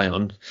lads to play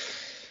on.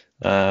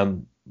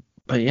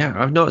 But yeah,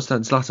 I've noticed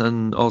that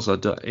Zlatan also,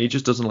 he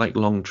just doesn't like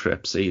long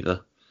trips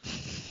either.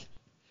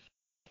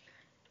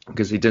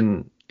 Because he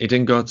didn't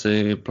go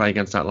to play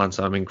against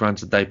Atlanta. I mean,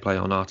 granted, they play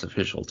on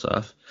artificial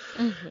turf.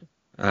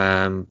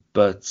 Mm-hmm.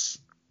 But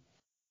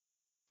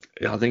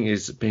I think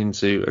he's been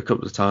to a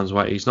couple of times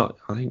where he's not,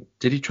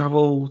 did he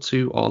travel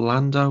to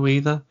Orlando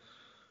either?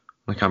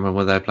 I can't remember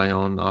whether they play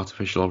on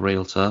artificial or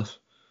real turf.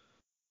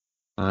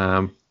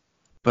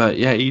 But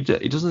yeah, he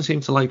doesn't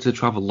seem to like to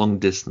travel long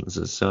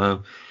distances.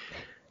 So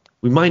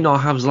we might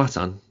not have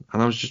Zlatan.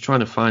 And I was just trying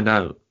to find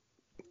out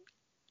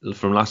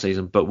from last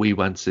season, but we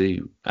went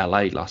to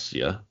LA last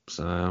year.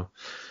 So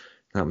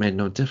that made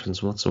no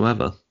difference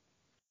whatsoever.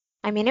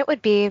 I mean, it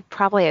would be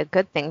probably a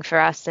good thing for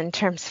us in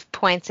terms of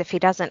points if he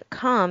doesn't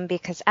come,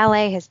 because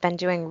LA has been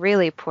doing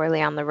really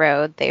poorly on the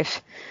road.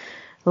 They've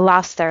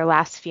lost their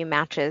last few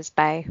matches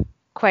by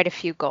quite a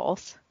few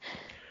goals.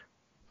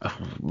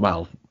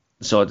 Well,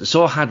 so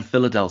had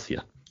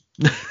Philadelphia.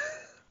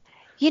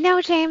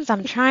 James,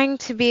 I'm trying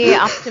to be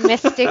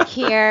optimistic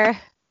here,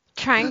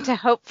 trying to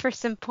hope for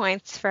some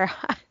points for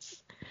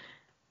us.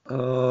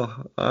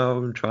 Oh,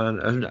 I'm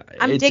trying.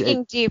 I'm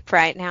digging deep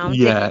right now.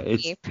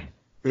 Deep.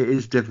 It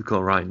is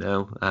difficult right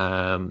now.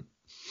 I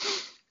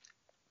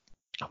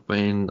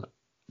mean,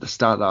 the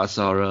start that I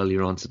saw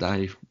earlier on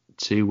today,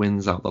 2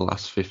 wins out of the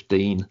last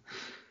 15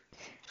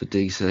 for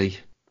DC.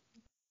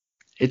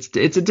 It's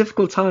a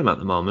difficult time at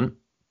the moment.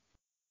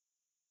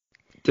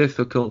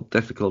 Difficult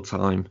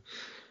time.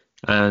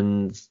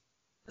 And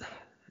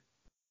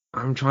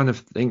I'm trying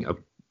to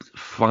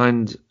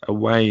find a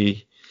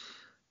way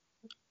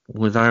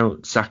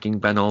without sacking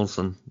Ben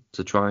Olsen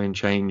to try and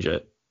change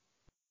it.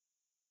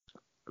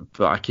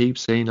 But I keep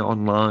seeing it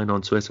online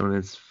on Twitter, and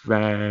it's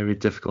very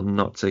difficult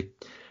not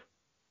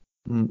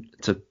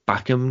to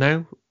back him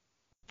now,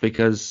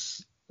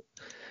 because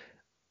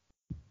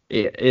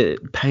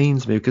it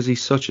pains me, because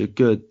he's such a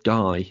good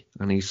guy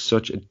and he's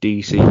such a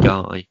DC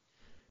guy.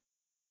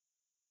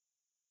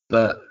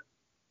 But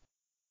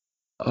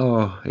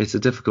it's a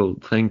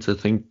difficult thing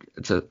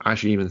to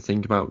actually even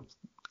think about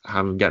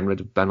getting rid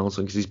of Ben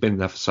Olsen, because he's been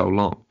there for so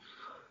long.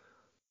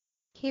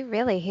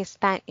 He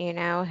spent,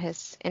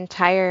 his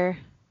entire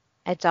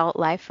adult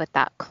life with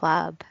that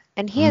club,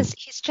 and he's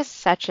just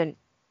such a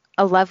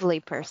lovely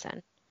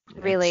person.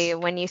 Yes. Really,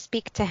 when you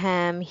speak to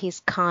him,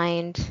 he's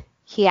kind.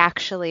 He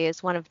actually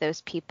is one of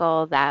those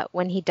people that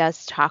when he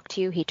does talk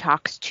to you, he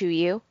talks to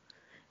you,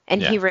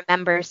 and he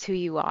remembers who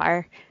you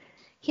are.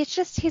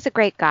 He's a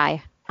great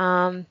guy.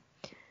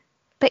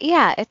 But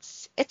yeah,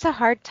 it's a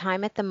hard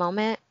time at the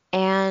moment,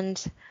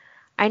 and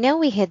I know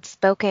we had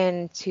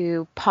spoken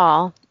to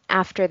Paul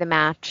after the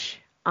match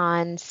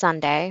on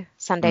Sunday.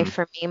 Sunday Mm.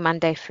 for me,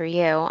 Monday for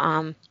you.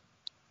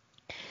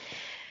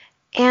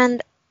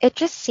 And it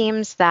just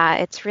seems that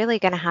it's really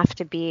going to have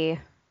to be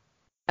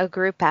a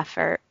group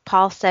effort.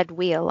 Paul said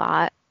we a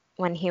lot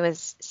when he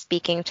was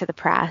speaking to the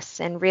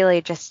press, and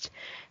really just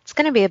it's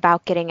going to be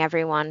about getting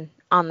everyone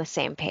on the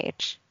same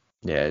page.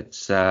 Yeah,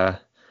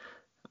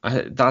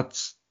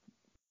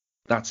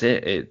 that's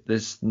it.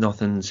 There's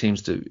nothing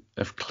seems to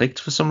have clicked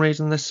for some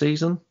reason this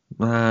season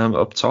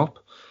up top,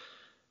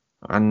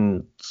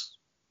 and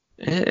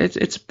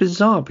it's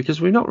bizarre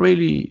because we've not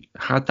really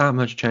had that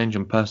much change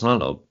in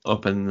personnel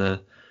up in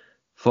the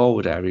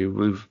forward area.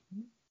 We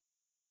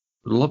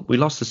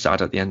lost the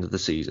Sad at the end of the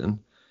season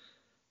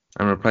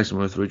and replaced him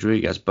with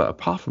Rodriguez, but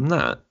apart from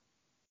that,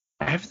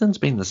 everything's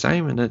been the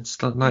same, and it's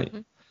like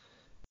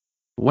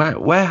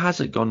where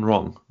has it gone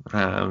wrong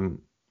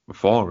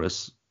for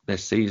us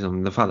this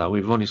season? The fact that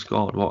we've only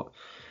scored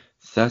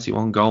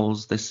 31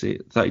 goals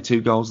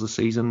 32 goals this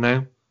season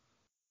now.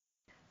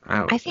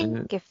 I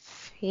think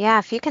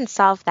if you can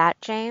solve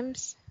that,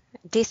 James,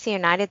 DC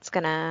United's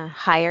going to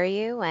hire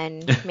you,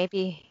 and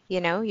maybe,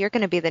 you're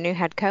going to be the new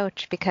head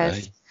coach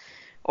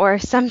or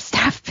some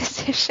staff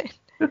position.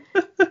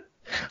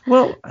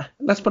 Well,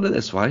 let's put it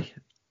this way.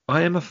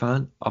 I am a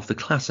fan of the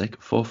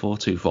classic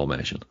 4-4-2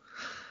 formation.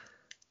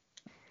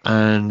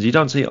 And you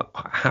don't see it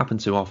happen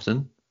too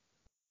often.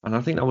 And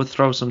I think that would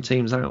throw some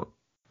teams out.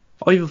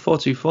 Or even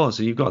 4-2-4,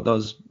 so you've got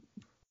those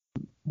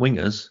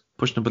wingers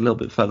pushing up a little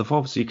bit further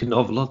forward so you can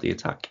overload the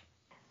attack.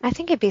 I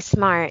think it'd be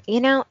smart.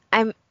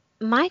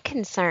 My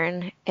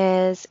concern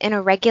is in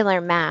a regular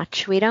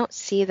match, we don't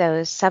see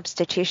those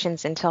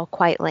substitutions until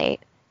quite late.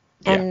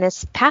 Yeah. And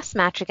this past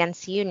match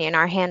against Union,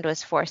 our hand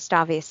was forced,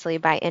 obviously,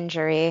 by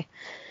injury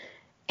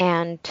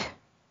and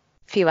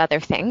a few other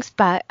things.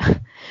 But,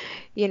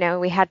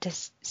 we had to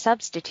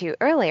substitute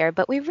earlier.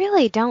 But we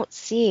really don't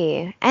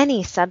see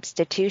any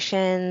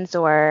substitutions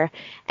or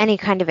any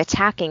kind of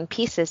attacking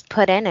pieces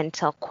put in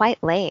until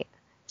quite late,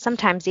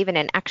 sometimes even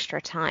in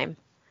extra time.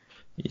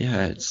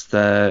 Yeah,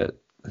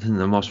 I think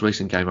the most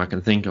recent game I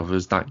can think of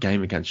was that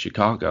game against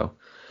Chicago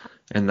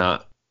in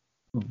that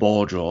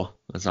ball draw,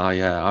 as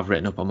I've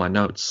written up on my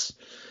notes.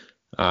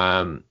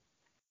 And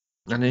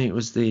it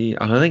was and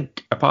I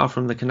think apart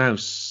from the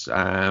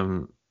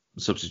Knaus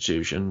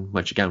substitution,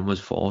 which again was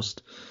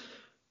forced,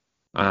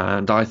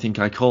 and I think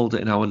I called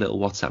it in our little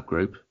WhatsApp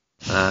group,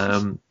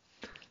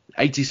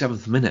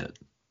 87th minute.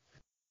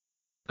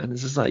 And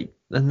it's just like,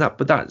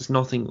 but that's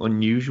nothing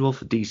unusual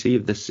for DC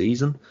of this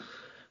season.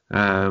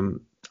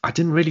 I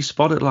didn't really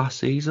spot it last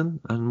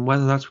season, and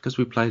whether that's because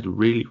we played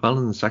really well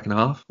in the second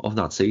half of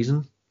that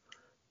season.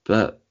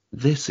 But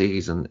this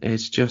season,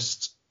 it's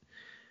just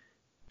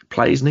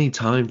players need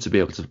time to be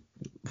able to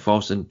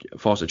force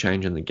a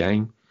change in the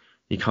game.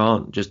 You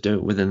can't just do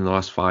it within the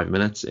last 5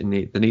 minutes. They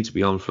need to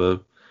be on for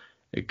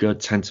a good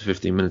 10 to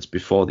 15 minutes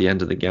before the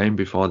end of the game,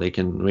 before they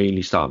can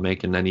really start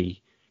making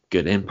any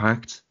good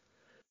impact.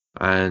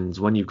 And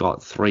when you've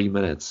got 3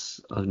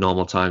 minutes of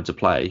normal time to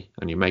play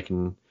and you're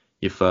making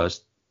your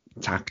first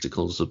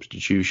tactical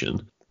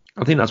substitution,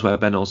 I think that's where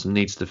Ben Olsen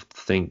needs to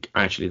think,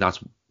 actually,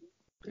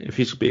 if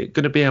he's going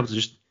to be able to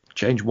just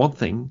change one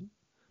thing,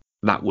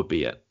 that would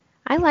be it.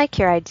 I like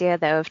your idea,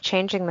 though, of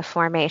changing the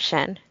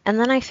formation. And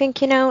then I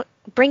think,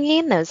 bringing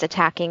in those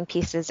attacking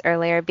pieces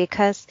earlier,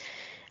 because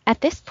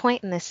at this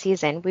point in the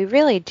season, we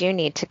really do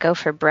need to go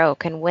for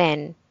broke and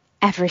win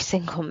every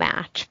single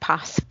match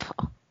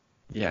possible.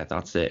 Yeah,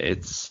 that's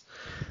it.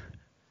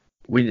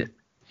 You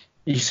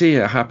see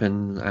it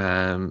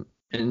happen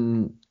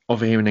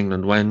over here in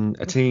England when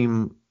a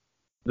team,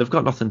 they've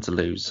got nothing to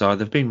lose, so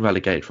they've been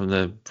relegated from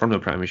the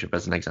Premiership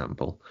as an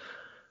example,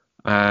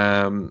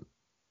 and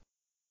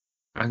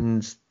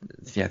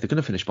yeah, they're going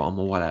to finish bottom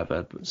or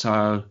whatever.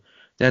 So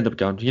they end up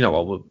going, you know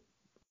what,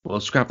 we'll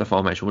scrap the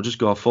formation. We'll just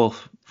go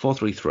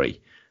 4-3-3,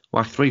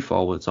 whack 3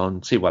 forwards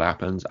on, see what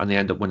happens, and they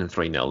end up winning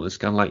 3-0. It's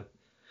kind of like,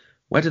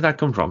 where did that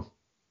come from?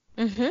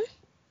 Mm-hmm.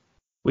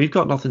 We've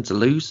got nothing to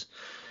lose.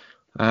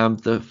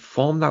 The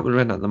form that we're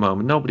in at the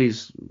moment,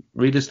 nobody's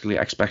realistically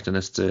expecting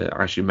us to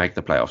actually make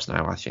the playoffs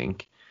now, I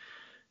think,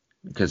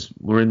 because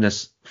we're in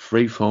this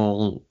free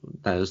fall.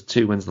 There's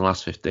 2 wins in the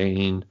last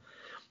 15.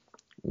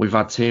 We've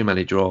had too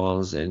many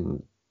draws,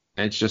 and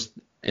it's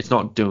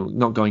not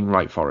going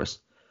right for us.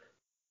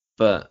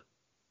 But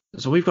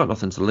so we've got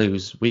nothing to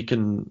lose.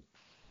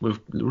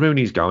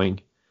 Rooney's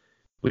going.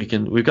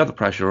 We've got the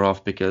pressure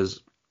off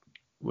because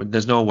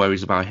there's no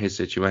worries about his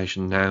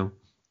situation now.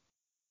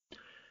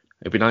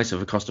 It'd be nice if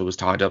Acosta was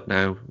tied up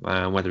now,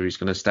 whether he's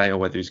going to stay or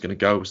whether he's going to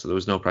go, so there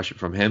was no pressure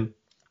from him.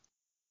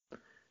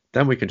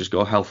 Then we can just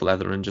go hell for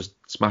leather and just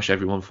smash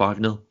everyone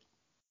 5-0.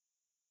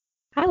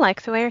 I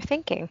like the way you're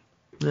thinking.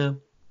 Yeah.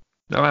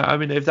 No, I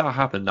mean, if that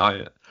happened,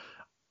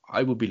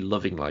 I would be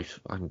loving life.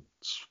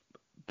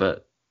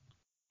 But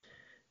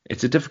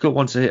it's a difficult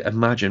one to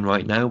imagine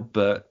right now,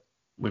 but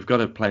we've got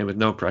to play with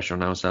no pressure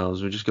on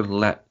ourselves. We're just going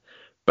to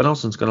Ben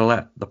Olsen's going to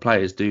let the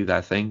players do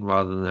their thing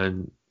rather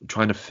than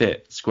trying to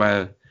fit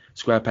square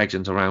square pegs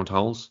into round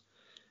holes,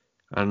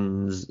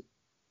 and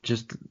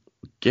just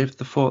give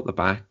the foot at the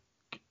back,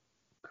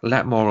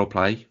 let Moro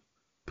play,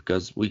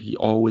 because we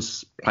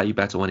always play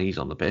better when he's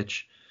on the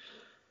pitch.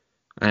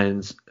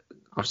 And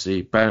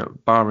obviously,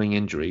 barring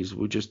injuries,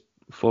 we just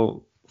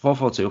 4-4-2,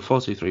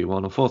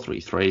 4-2-3-1, or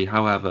 4-3-3,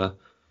 however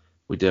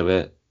we do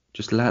it,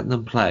 just let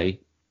them play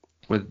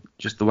with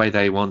just the way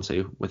they want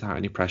to, without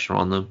any pressure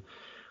on them.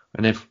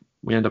 And if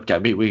we end up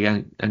getting beat, we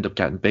end up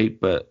getting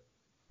beat, but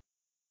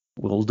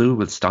we'll do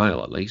with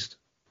style at least.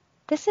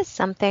 This is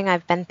something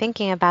I've been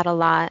thinking about a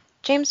lot.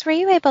 James, were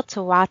you able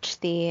to watch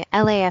the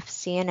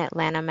LAFC and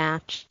Atlanta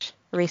match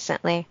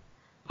recently?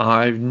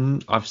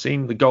 I've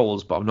seen the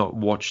goals, but I've not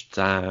watched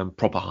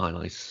proper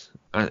highlights.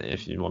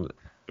 If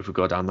we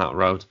go down that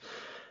road,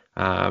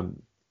 I've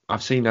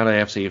seen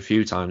LAFC a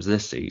few times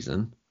this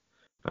season,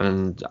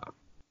 and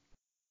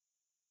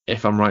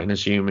if I'm right in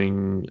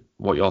assuming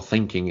what you're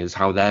thinking is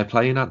how they're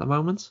playing at the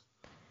moment.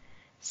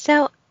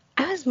 So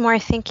I was more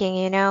thinking,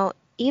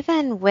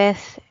 even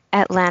with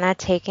Atlanta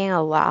taking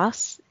a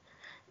loss,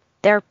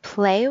 their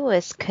play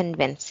was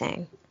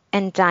convincing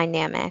and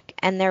dynamic,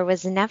 and there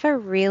was never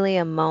really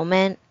a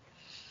moment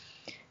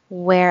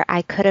where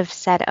I could have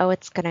said, oh,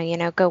 it's going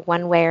to, go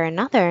one way or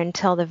another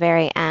until the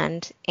very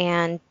end.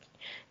 And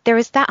there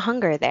was that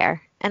hunger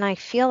there. And I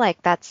feel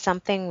like that's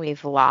something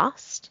we've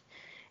lost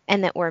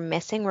and that we're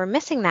missing. We're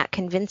missing that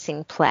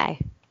convincing play.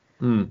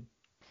 Yeah,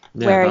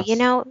 where,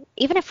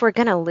 even if we're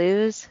going to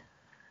lose,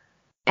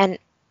 and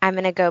I'm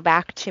going to go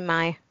back to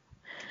my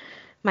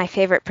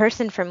favorite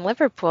person from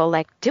Liverpool,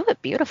 like, do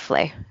it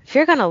beautifully. If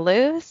you're going to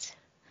lose,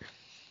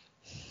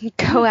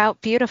 go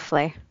out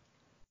beautifully.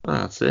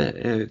 That's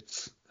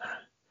it.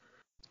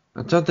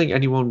 I don't think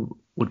anyone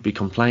would be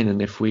complaining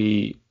if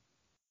we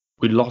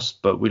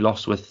lost, but we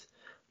lost with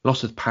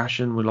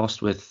passion. We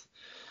lost with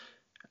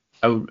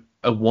a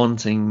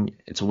wanting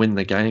to win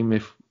the game.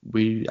 If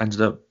we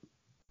ended up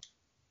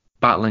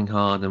battling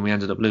hard and we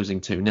ended up losing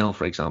 2-0,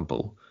 for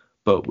example,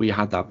 but we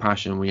had that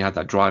passion, we had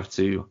that drive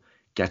to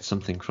get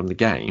something from the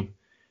game,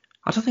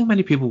 I don't think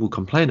many people will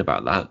complain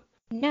about that.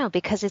 No,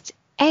 because it's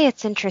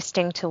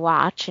interesting to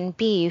watch, and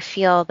B, you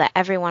feel that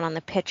everyone on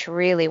the pitch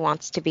really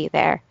wants to be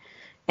there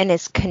and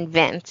is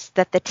convinced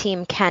that the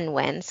team can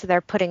win, so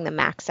they're putting the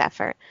max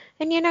effort.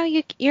 And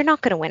you're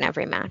not going to win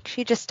every match.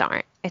 You just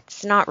aren't.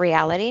 It's not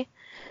reality.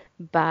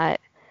 But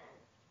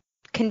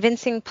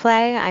convincing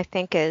play, I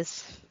think,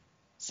 is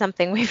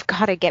something we've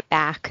got to get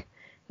back.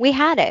 We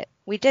had it.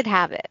 We did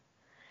have it.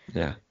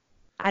 Yeah.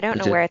 I don't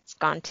know where it's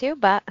gone to,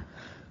 but...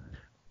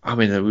 I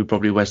mean, we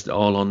probably wasted it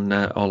all on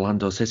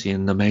Orlando City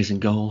and amazing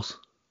goals.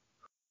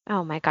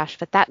 Oh my gosh,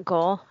 but that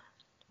goal,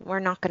 we're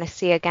not going to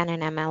see again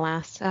in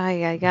MLS.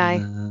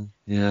 Ay.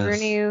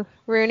 Yes.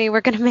 Rooney,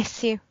 we're going to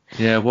miss you.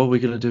 Yeah, what are we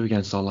going to do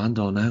against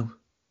Orlando now?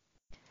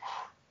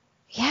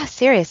 Yeah,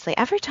 seriously.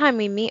 Every time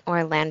we meet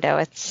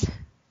Orlando,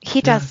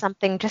 he does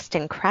something just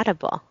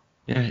incredible.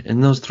 Yeah,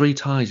 in those 3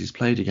 ties he's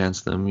played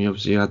against them, you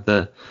obviously had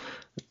that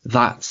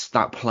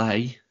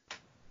play,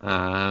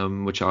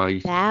 which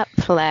I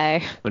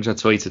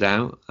tweeted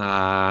out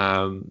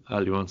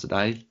earlier on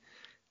today.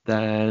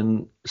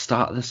 Then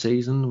start of the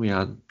season, we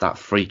had that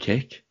free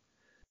kick,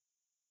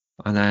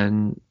 and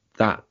then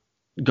that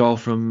goal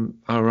from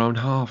our own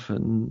half,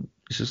 and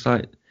it's just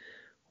like,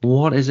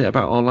 what is it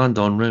about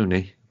Orlando and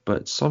Rooney?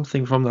 But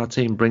something from that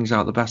team brings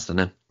out the best in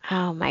him.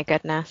 Oh my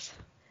goodness.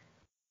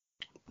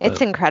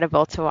 It's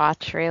incredible to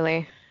watch,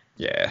 really.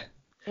 Yeah.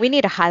 We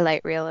need a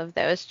highlight reel of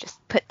those just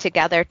put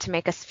together to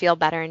make us feel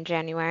better in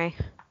January.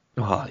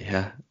 Oh,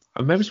 yeah.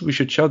 And maybe we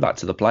should show that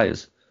to the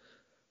players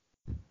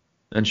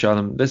and show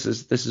them this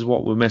is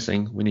what we're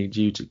missing. We need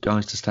you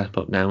guys to step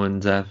up now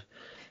and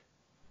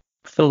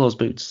fill those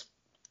boots.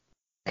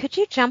 Could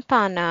you jump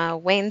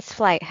on Wayne's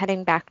flight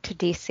heading back to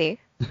DC?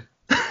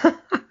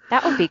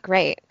 That would be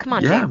great. Come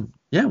on, James.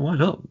 Yeah, why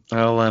not?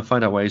 I'll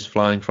find out where he's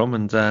flying from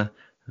and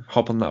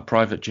hop on that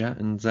private jet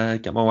and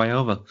get my way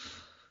over.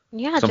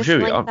 Yeah, so just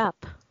link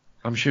up.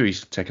 I'm sure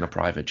he's taking a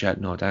private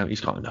jet, no doubt.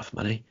 He's got enough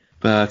money.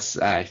 But,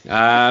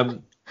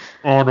 oh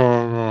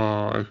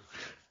no.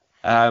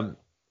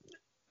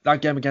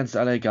 That game against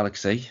LA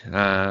Galaxy,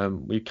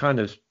 we kind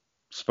of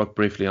spoke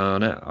briefly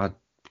on it. I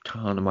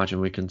can't imagine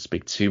we can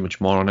speak too much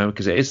more on it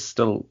because it is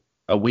still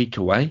a week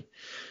away.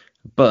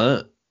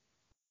 But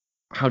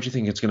how do you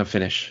think it's going to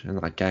finish in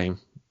that game?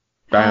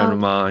 Bearing in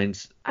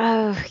mind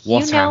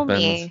what's happened.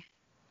 Me.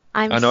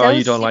 I know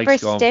you don't like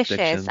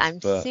superstitious.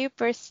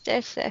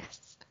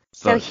 Superstitious.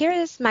 So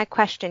here's my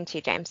question to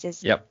you, James.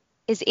 Is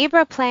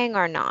Ibra playing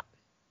or not?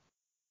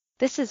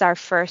 This is our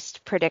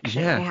first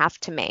prediction we have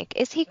to make.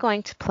 Is he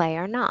going to play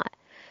or not?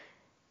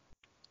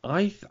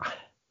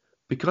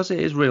 Because it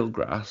is real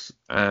grass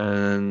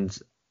and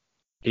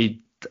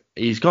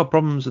he's got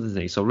problems with his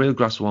knee, so real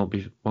grass won't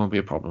be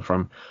a problem for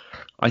him.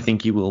 I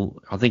think he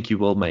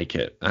will make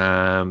it.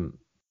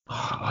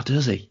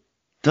 Does he?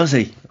 Does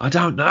he? I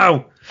don't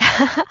know.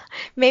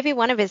 Maybe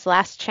one of his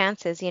last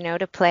chances,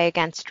 to play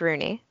against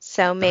Rooney.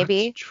 So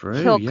maybe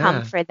he'll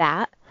come for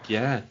that.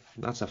 Yeah,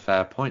 that's a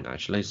fair point,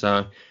 actually.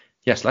 So,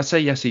 yes, let's say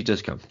yes, he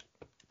does come.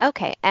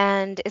 Okay,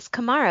 and is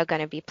Kamara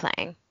going to be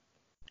playing?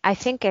 I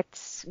think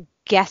it's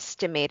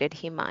guesstimated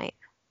he might.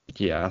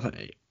 Yeah,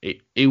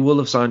 he will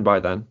have signed by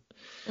then.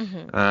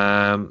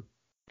 Hmm.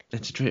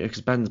 It's a trick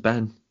because Ben's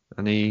Ben,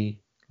 and he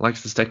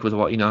likes to stick with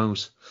what he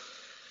knows.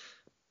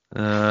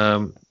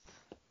 Um,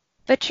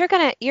 But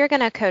you're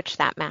gonna coach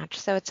that match,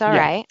 so it's all yeah,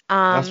 right.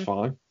 that's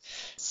fine.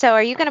 So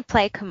are you gonna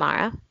play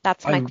Kamara?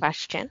 That's my I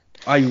question.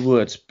 I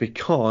would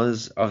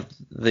because of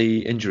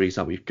the injuries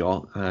that we've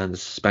got and the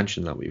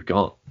suspension that we've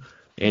got.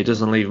 It Hmm.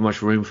 doesn't leave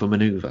much room for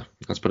manoeuvre.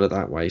 Let's put it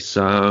that way.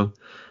 So,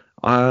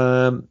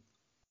 um,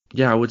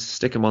 yeah, I would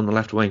stick him on the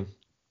left wing.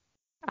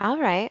 All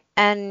right.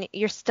 And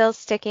you're still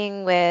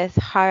sticking with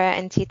Hara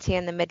and Titi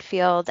in the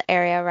midfield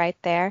area right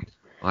there.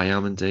 I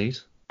am indeed.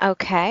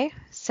 Okay,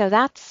 so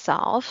that's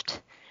solved.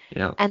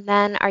 Yeah, And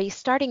then are you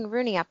starting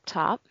Rooney up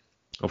top?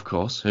 of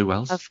course. Who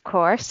else? Of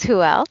course.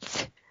 Who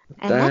else?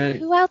 And then Then,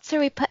 who else are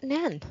we putting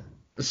in?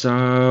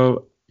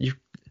 so you.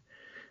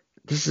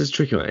 This is a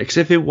tricky one because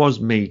if it was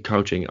me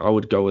coaching, I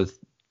would go with.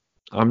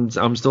 I'm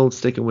still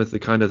sticking with the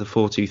kind of the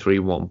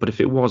 4-2-3-1. But if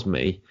it was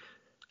me,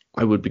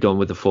 I would be going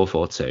with the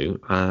 4-4-2,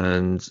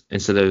 and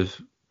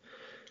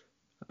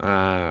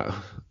uh,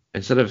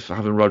 instead of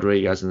having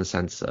Rodriguez in the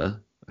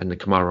centre and the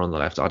Kamara on the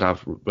left, I'd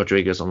have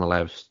Rodriguez on the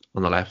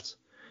left,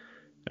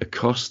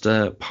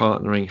 Acosta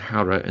partnering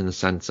Hara in the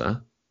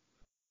centre,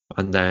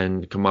 and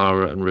then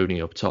Kamara and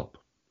Rooney up top.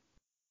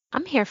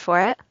 I'm here for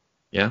it.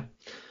 Yeah.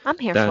 I'm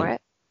here for Then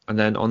it. and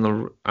then on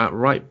the at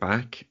right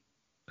back,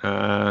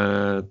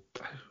 uh,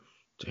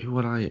 who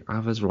would I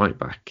have as right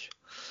back?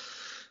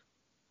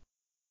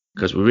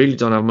 Because we really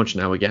don't have much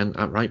now again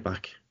at right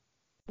back.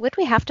 Would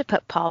we have to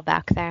put Paul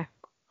back there?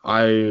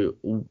 I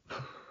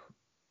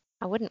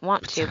I wouldn't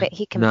want to, but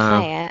he can no,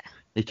 play it.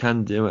 he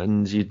can do it,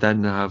 and you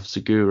then have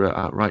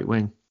Segura at right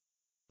wing.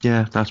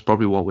 Yeah, that's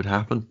probably what would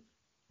happen.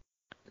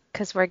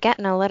 Because we're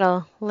getting a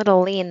little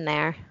lean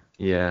there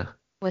Yeah,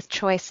 with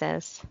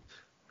choices.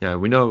 yeah,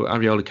 we know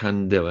Ariola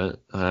can do it,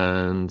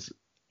 and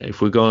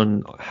if we're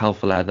going hell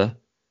for leather,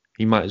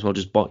 he might as well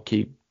just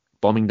keep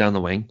bombing down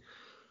the wing.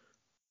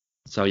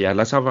 So yeah,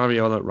 let's have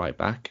Ariola at right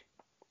back.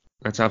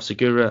 Let's have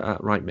Segura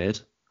at right mid.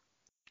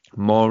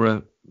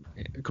 Mora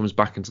comes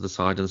back into the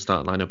side and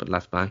start line up at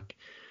left back,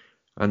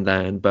 and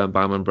then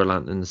Birnbaum and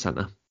Brillant in the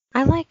centre.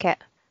 I like it.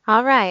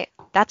 All right.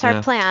 That's our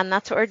Yeah, plan.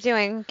 That's what we're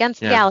doing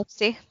against the yeah.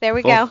 Galaxy. There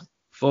we 4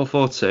 go.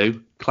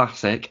 4-4-2,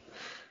 classic.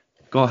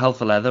 Go hell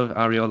for leather.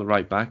 Ariola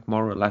right back,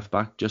 Mora at left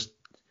back, just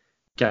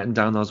getting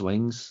down those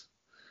wings.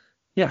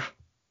 Yeah,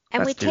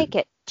 And we let's do. take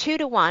it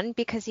 2-1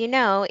 because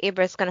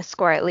Ibra's going to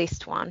score at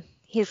least one.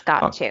 He's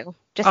got Oh, to,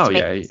 just oh to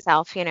make yeah,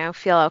 himself,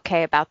 feel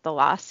okay about the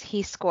loss.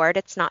 He scored.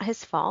 It's not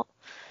his fault.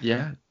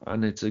 yeah,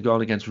 and it's a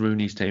goal against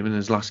Rooney's team in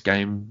his last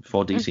game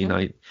for DC Hmm.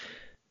 Knight.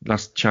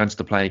 Last chance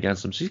to play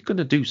against him, so he's going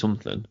to do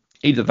something.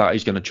 Either that,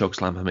 he's going to choke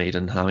slam Hamid,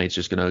 and Hamid's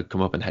just going to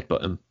come up and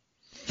headbutt him.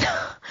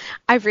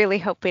 I really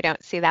hope we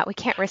don't see that. We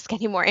can't risk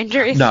any more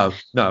injuries. No,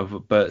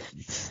 but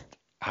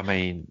I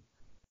mean,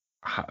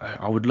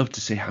 I would love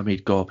to see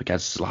Hamid go up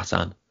against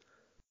Zlatan.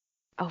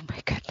 Oh my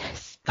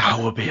goodness. That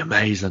would be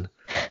amazing.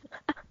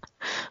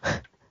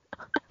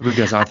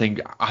 Because I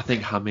think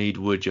Hamid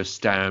would just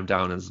stare him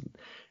down, and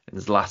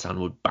Zlatan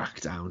would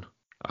back down.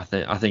 I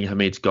think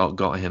Hamid's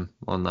got him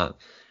on that.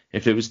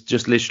 If it was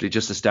just literally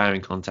just a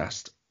staring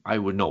contest, I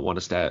would not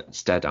want to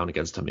stare down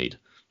against Hamid.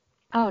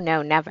 Oh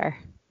no, never.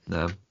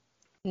 No.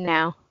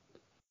 No.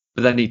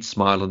 But then he'd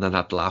smile and then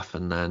I'd laugh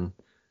and then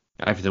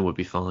everything would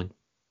be fine.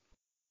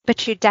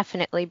 But you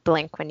definitely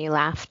blink when you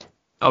laughed.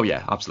 Oh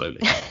yeah,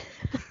 absolutely.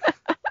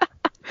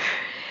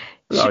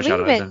 Should we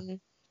even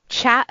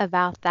chat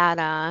about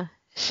that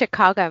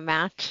Chicago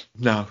match?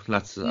 No,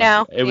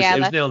 No. it was Yeah,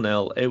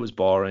 0-0. It was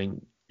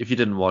boring. If you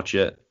didn't watch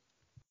it,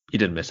 you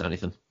didn't miss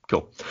anything.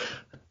 Cool.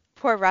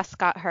 poor Russ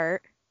got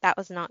hurt. That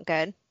was not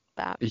good.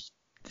 But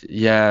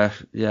Yeah.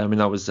 I mean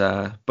that was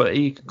but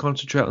he can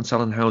concentrate on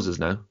selling houses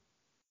now.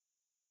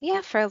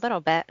 yeah, for a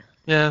little bit.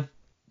 Yeah.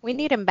 We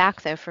need him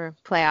back though for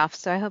playoffs,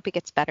 so I hope he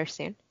gets better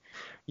soon.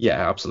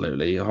 Yeah,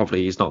 absolutely.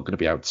 Hopefully he's not going to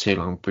be out too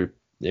long. But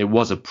it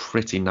was a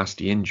pretty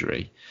nasty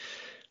injury.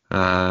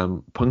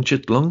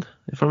 Punctured lung,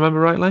 if I remember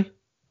rightly.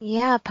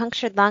 Yeah,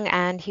 punctured lung,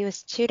 and he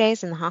was 2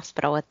 days in the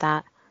hospital with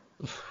that.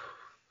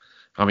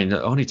 I mean,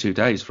 only 2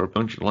 days for a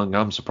punctured lung.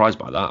 I'm surprised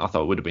by that. I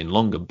thought it would have been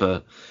longer,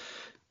 but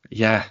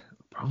yeah.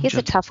 He's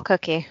a tough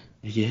cookie.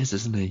 He is,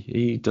 isn't he?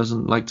 He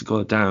doesn't like to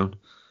go down.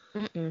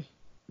 Mm-mm.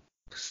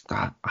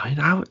 I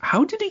mean,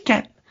 how did he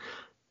get...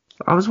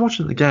 I was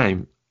watching the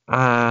game,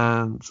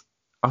 and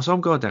I saw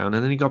him go down,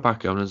 and then he got back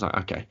up, and I was like,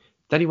 okay.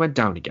 Then he went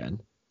down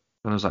again,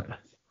 and I was like,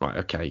 right,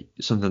 okay,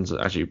 something's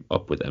actually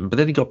up with him. But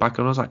then he got back up,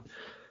 and I was like,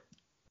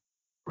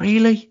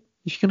 really?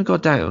 If you're going to go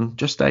down,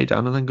 just stay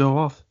down and then go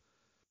off.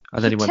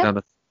 And then he went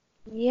down.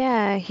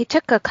 Yeah, he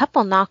took a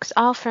couple knocks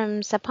all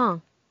from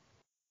Sapong.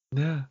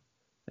 Yeah.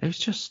 It was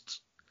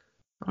just...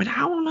 I mean,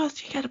 how on earth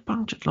do you get a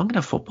punctured lung in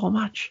a football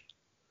match?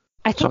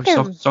 I think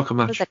Soccer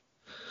match.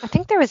 I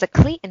think there was a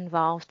cleat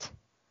involved.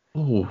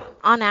 Oh.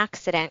 On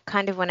accident,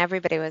 kind of when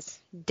everybody was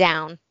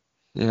down.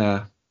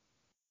 Yeah.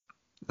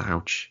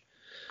 Ouch.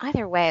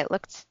 Either way, it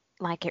looked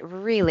like it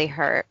really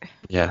hurt.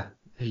 Yeah,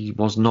 he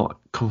was not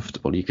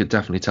comfortable. You could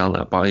definitely tell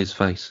that by his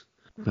face.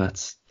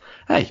 But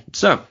hey,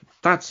 so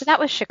So that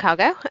was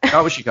Chicago.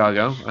 that was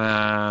Chicago.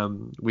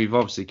 We've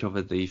obviously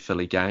covered the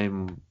Philly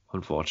game,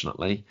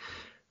 unfortunately.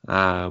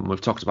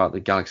 We've talked about the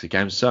Galaxy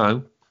game,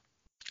 so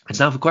it's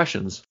now for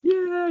questions.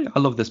 Yay! I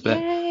love this bit.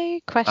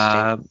 Yay,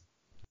 questions.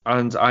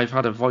 And I've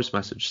had a voice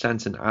message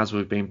sent in as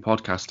we've been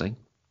podcasting,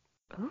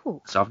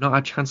 Ooh. so I've not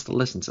had a chance to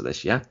listen to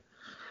this yet.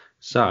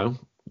 So,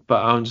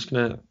 but I'm just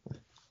gonna.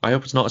 I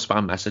hope it's not a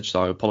spam message,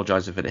 so I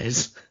apologise if it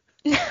is,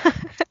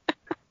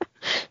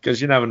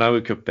 because you never know,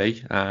 it could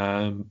be.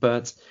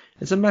 But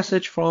it's a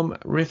message from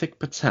Rithik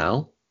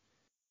Patel.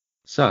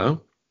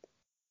 So,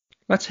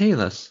 let's hear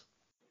this.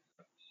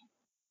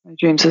 Hi,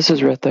 James, this is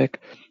Rithik.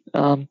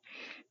 I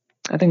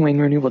think Wayne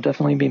Rooney will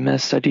definitely be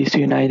missed at DC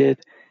United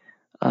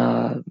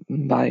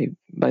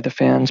by the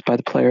fans, by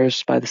the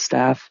players, by the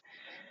staff.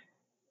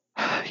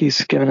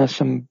 He's given us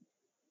some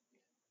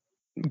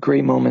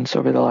great moments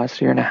over the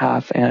last year and a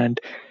half, and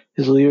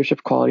his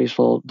leadership qualities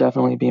will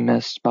definitely be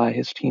missed by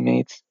his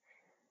teammates.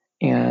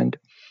 And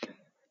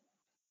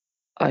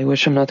I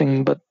wish him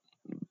nothing but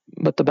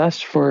the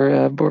best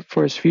for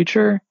his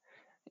future.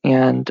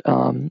 And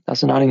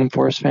as a Nottingham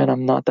Forest fan,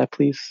 I'm not that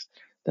pleased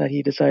that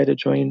he decided to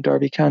join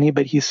Derby County,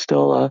 but he's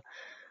still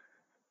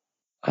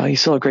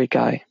a great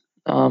guy.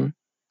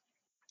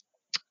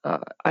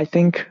 I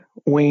think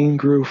Wayne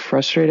grew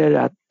frustrated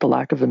at the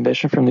lack of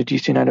ambition from the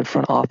DC United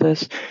front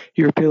office.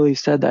 He repeatedly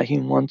said that he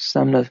wants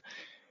them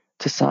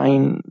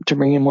to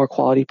bring in more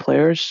quality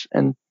players,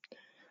 and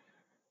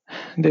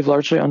they've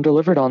largely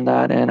undelivered on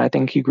that. And I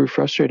think he grew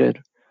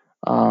frustrated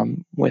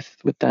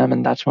with them,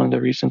 and that's one of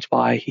the reasons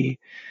why he's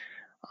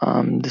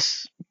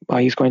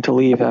going to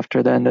leave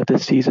after the end of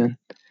this season.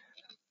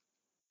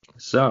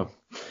 So,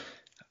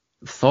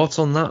 thoughts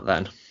on that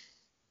then?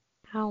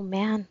 Oh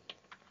man,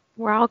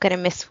 we're all gonna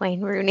miss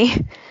Wayne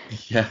Rooney.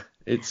 Yeah,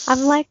 it's.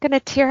 I'm like gonna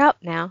tear up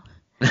now.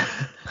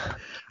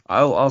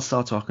 I'll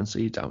start talking so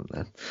you don't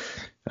then.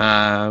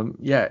 We're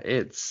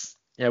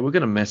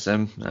gonna miss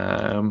him.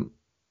 I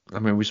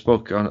mean, we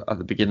spoke at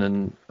the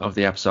beginning of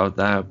the episode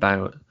there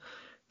about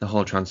the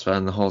whole transfer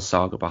and the whole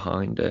saga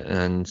behind it,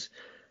 and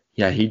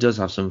yeah, he does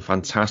have some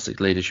fantastic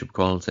leadership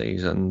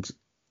qualities, and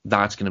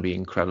that's going to be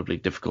incredibly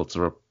difficult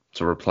to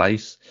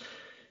replace.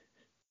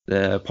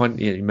 The point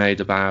that you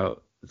made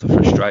about the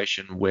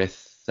frustration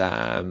with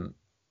the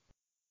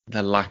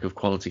lack of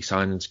quality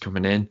signings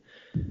coming in,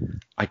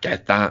 I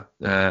get that.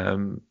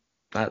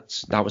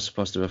 That was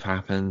supposed to have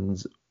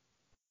happened.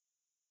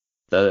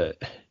 The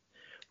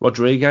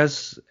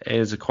Rodriguez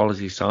is a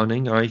quality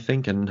signing, I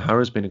think, and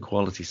Hara's been a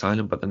quality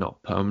signing, but they're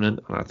not permanent.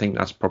 And I think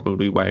that's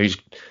probably where his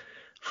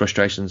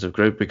frustrations have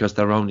grew, because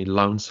they're only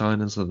loan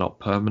signings, they're not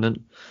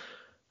permanent.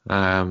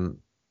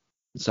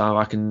 So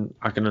I can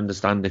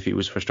understand if he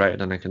was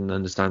frustrated, and I can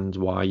understand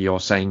why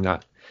you're saying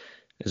that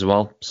as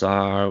well.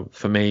 So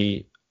for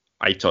me,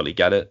 I totally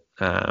get it.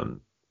 I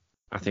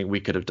think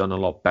we could have done a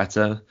lot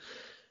better.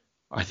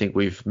 I think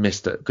we've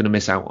going to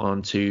miss out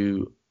on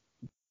 2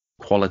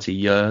 quality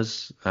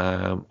years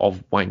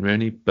of Wayne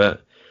Rooney,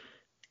 but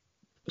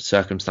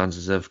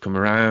circumstances have come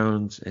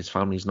around. His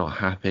family's not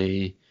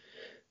happy.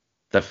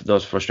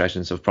 Those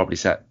frustrations have probably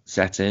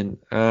set in,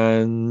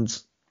 and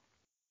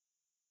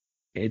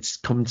it's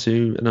come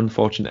to an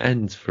unfortunate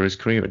end for his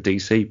career at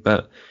DC.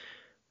 But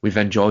we've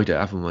enjoyed it,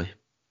 haven't we?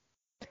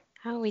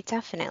 Oh, we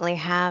definitely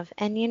have.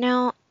 And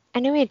I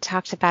know we had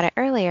talked about it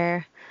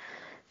earlier.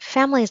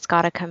 Family's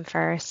got to come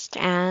first.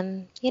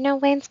 And,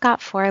 Wayne's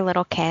got 4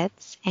 little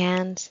kids,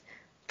 and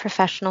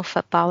professional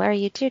footballer,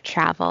 you do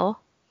travel.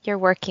 You're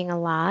working a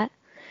lot.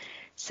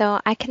 So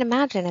I can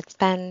imagine it's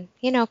been,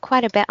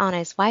 quite a bit on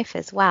his wife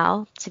as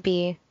well, to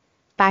be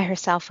by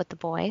herself with the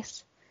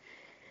boys.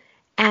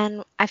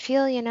 And I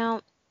feel,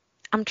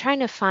 I'm trying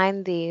to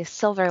find the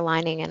silver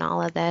lining in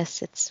all of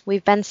this.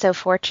 We've been so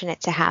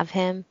fortunate to have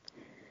him.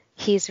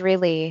 He's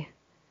really,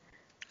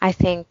 I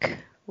think,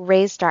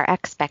 raised our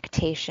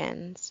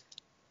expectations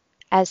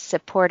as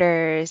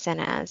supporters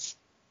and as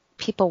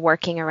people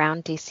working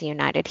around DC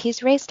United.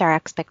 He's raised our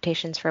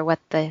expectations for what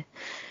the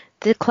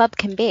club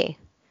can be.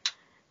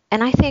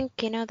 And I think,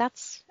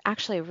 that's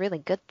actually a really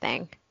good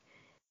thing.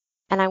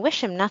 And I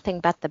wish him nothing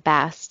but the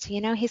best.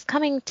 He's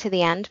coming to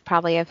the end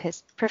probably of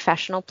his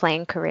professional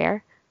playing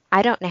career.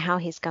 I don't know how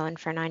he's going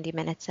for 90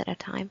 minutes at a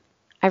time.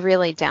 I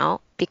really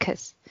don't,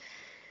 because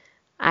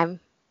I'm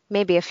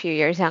maybe a few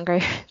years younger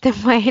than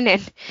Wayne,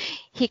 and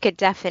he could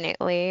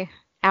definitely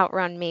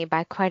outrun me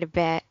by quite a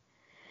bit.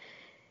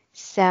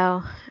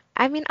 So,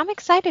 I mean, I'm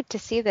excited to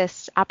see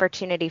this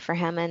opportunity for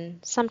him. And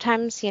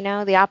sometimes,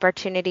 the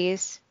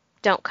opportunities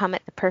don't come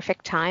at the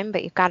perfect time,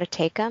 but you've got to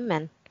take them.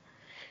 And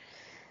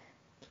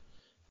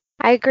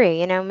I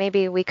agree,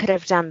 maybe we could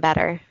have done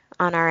better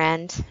on our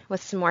end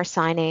with some more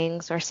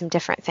signings or some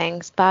different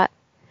things, but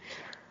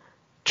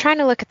trying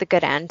to look at the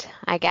good end,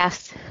 I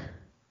guess.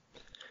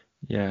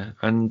 Yeah,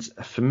 and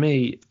for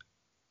me,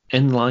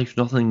 in life,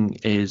 nothing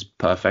is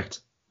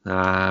perfect.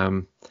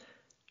 You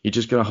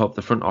just gotta hope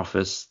the front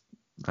office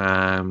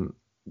to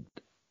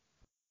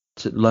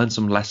learn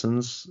some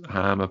lessons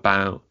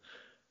about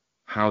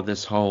how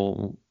this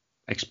whole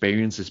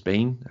experience has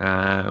been,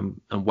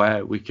 and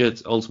where we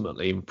could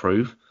ultimately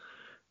improve.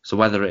 So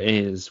whether it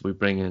is we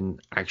bring in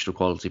extra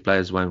quality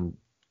players when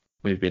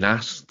we've been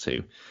asked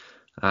to,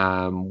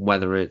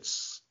 whether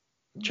it's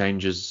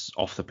changes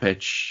off the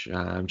pitch,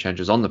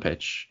 changes on the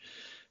pitch,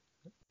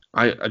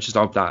 I just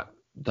hope that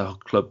the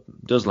club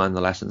does learn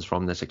the lessons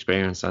from this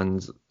experience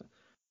and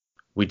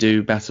we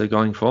do better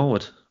going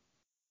forward.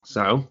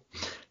 So,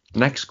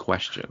 next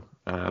question.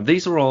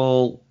 These are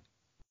all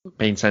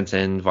being sent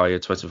in via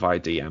Twitter, via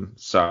DM.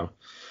 So,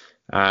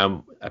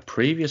 a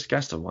previous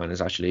guest of mine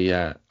has actually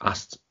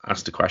asked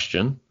a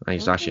question.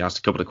 He's actually asked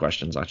a couple of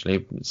questions,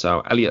 actually.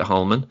 So, Elliot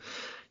Holman.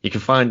 You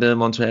can find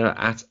him on Twitter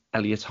at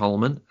Elliot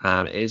Holman.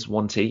 It is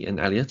 1T in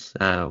Elliot,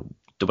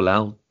 double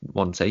L,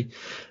 1T.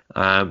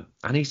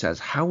 And he says,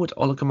 how would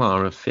Ola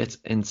Kamara fit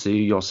into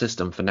your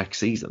system for next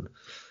season?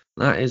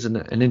 That is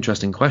an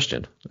interesting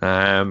question.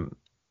 Because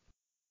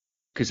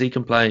he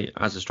can play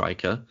as a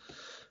striker,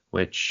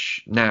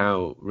 which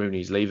now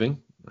Rooney's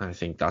leaving. I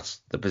think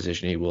that's the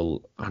position he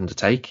will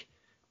undertake.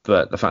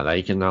 But the fact that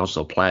he can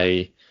also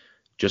play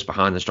just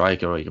behind the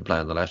striker, or he can play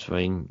on the left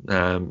wing,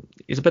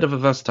 he's a bit of a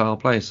versatile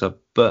player. So,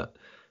 but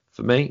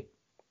for me,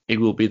 he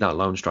will be that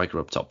lone striker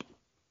up top.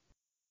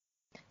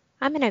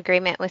 I'm in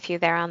agreement with you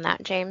there on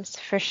that, James,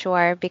 for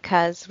sure,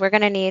 because we're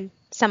going to need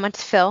someone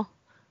to fill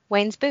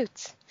Wayne's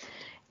boots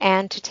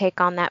and to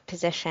take on that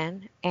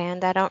position.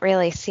 And I don't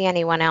really see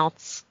anyone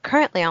else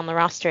currently on the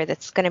roster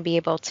that's going to be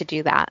able to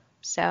do that.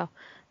 So I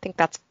think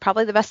that's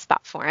probably the best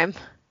spot for him.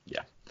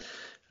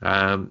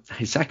 Yeah.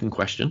 His second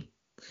question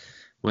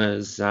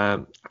was,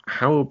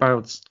 how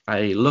about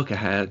a look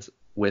ahead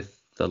with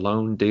the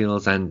loan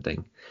deals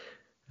ending?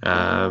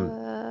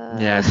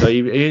 Yeah, so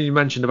you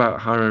mentioned about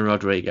Jaron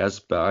Rodriguez,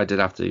 but I did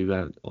have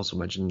to also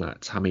mention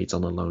that Hamid's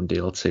on a loan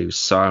deal too.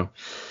 So,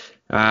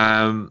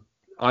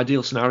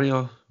 ideal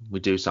scenario, we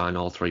do sign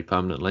all three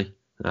permanently.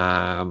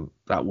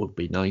 That would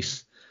be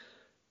nice.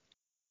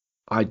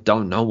 I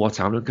don't know what's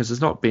happening because there's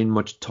not been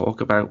much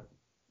talk about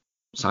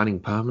signing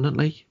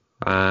permanently.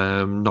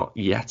 Not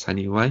yet,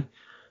 anyway.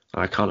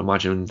 I can't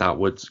imagine that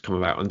would come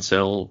about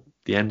until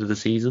the end of the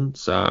season.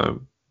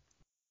 So,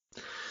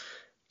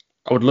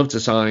 I would love to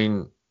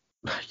sign.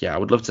 Yeah, I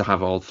would love to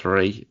have all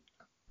three.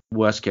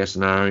 Worst case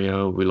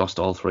scenario, we lost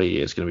all three.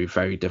 It's going to be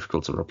very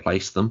difficult to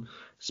replace them,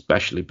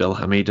 especially Bill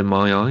Hamid in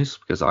my eyes,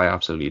 because I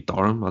absolutely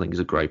adore him. I think he's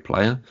a great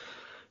player.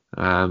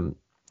 I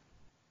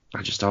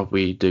just hope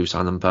we do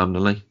sign them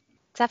permanently.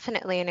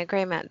 Definitely in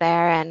agreement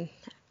there. And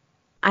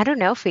I don't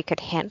know if we could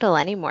handle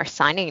any more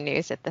signing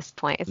news at this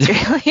point. It's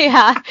really,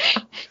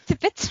 it's a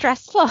bit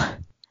stressful.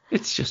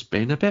 It's just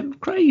been a bit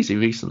crazy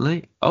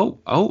recently.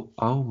 Oh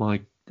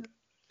my.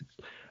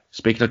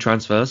 Speaking of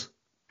transfers.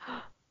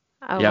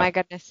 Oh my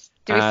goodness.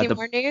 Do we see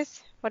more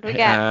news? What do we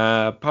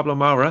get? Pablo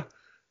Maura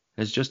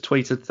has just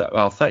tweeted,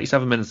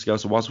 37 minutes ago,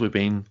 so whilst we've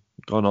been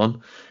gone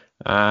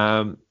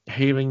on,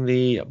 hearing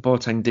the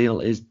Boateng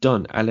deal is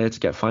done. LA to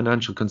get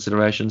financial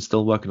consideration,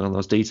 still working on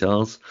those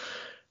details.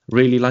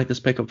 Really like this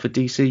pickup for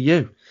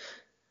DCU.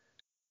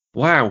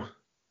 Wow.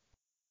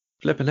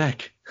 Flipping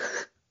heck.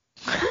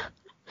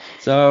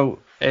 So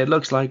it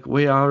looks like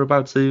we are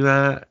about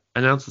to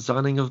announce the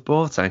signing of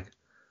Boateng.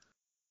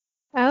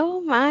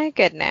 Oh my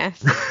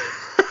goodness.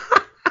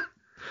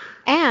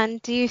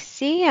 And do you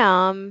see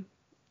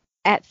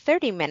at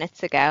 30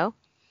 minutes ago,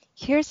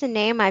 here's a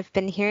name I've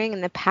been hearing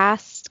in the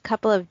past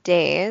couple of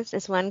days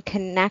as one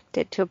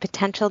connected to a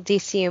potential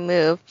DCU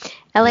move.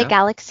 LA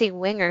Galaxy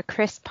winger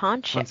Chris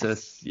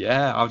Pontius.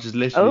 Yeah, I've just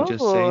literally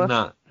just seen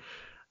that.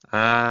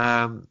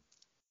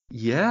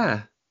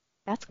 Yeah.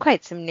 That's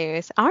quite some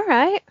news. All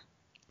right.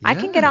 Yeah. I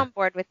can get on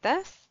board with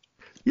this.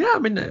 Yeah, I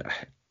mean, I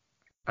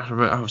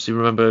obviously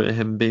remember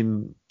him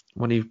being,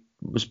 when he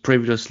was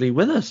previously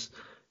with us,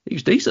 he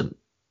was decent.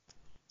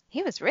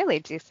 He was really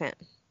decent.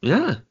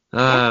 Yeah.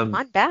 Come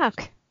on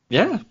back.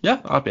 Yeah,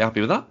 I'd be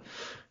happy with that.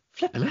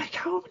 Flipping heck,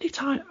 how many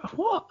times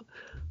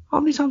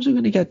are we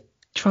going to get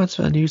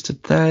transfer news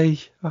today?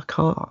 I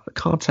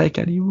can't take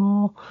any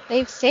more.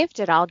 They've saved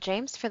it all,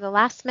 James, for the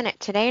last minute.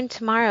 Today and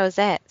tomorrow is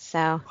it,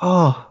 so.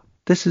 Oh,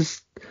 this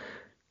is...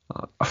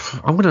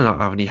 I'm going to not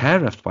have any hair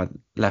left by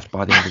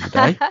the end of the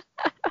day.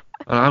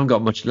 And I haven't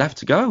got much left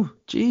to go.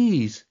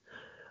 Jeez.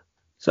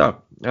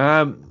 So,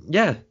 I'm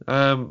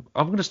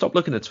going to stop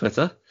looking at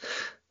Twitter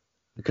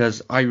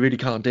because I really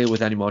can't deal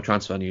with any more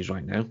transfer news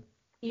right now.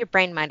 Your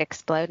brain might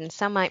explode, and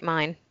so might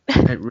mine.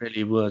 It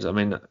really would. I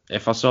mean,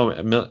 if I saw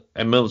a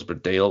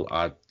Middlesbrough deal,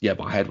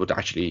 my head would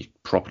actually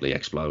properly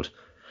explode.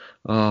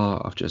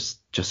 Oh, I've just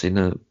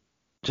seen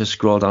just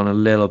scroll down a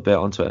little bit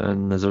onto it,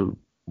 and there's a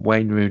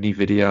Wayne Rooney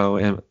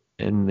video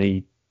in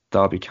the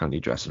Derby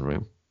County dressing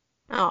room.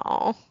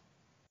 Oh.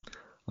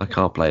 I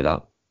can't play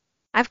that.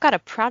 I've got a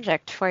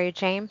project for you,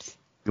 James.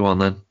 Go on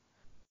then.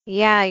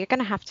 Yeah, you're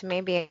going to have to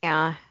maybe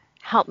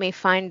help me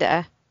find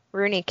a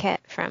Rooney kit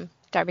from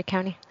Derby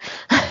County.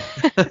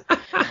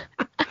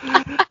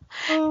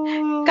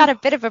 Got a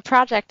bit of a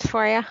project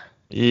for you.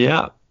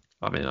 Yeah.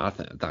 I mean, I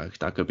think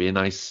that could be a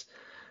nice.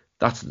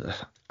 That's.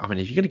 I mean,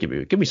 if you're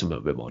gonna give me something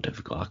a bit more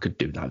difficult, I could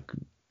do that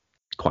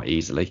quite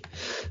easily.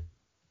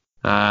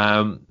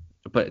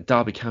 But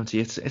Derby County,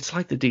 it's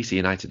like the DC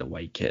United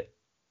away kit.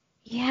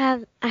 Yeah,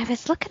 I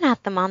was looking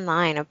at them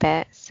online a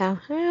bit, so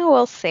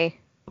we'll see.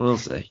 We'll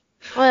see.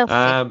 We'll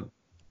see.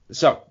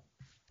 So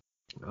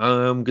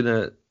I'm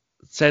gonna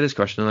say this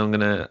question, and I'm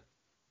gonna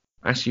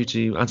ask you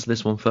to answer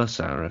this one first,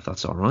 Sarah, if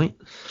that's all right.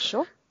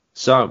 Sure.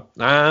 So,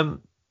 an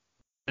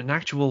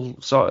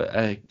actual sort of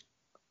a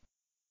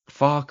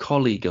far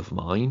colleague of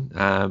mine,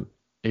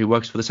 who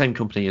works for the same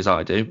company as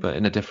I do, but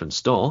in a different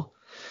store.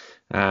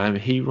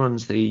 He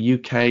runs the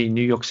UK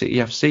New York City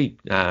FC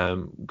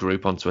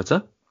group on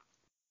Twitter,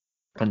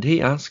 and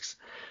he asks,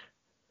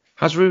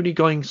 has Rooney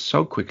going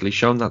so quickly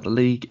shown that the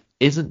league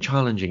isn't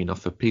challenging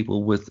enough for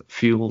people with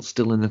fuel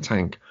still in the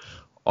tank?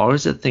 Or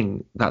is it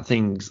that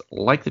things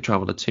like the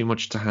travel are too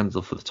much to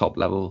handle for the top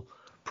level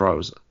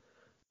pros?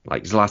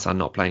 Like Zlatan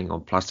not playing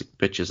on plastic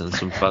pitches and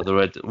some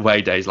further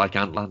away days like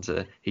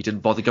Atlanta he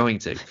didn't bother going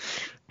to.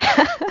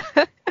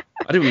 I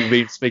think we've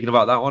been speaking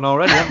about that one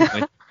already, haven't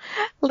we? A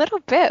little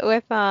bit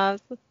with our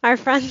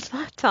friend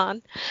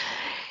Zlatan.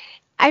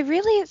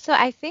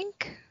 I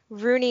think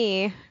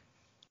Rooney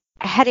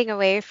heading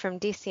away from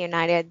DC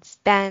United's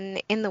been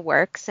in the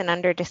works and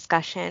under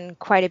discussion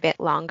quite a bit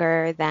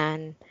longer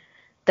than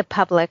the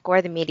public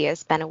or the media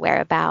has been aware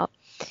about.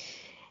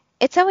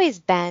 It's always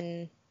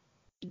been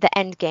the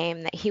end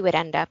game that he would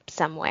end up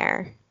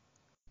somewhere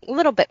a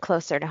little bit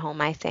closer to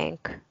home, I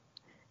think,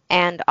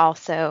 and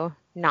also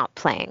not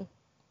playing,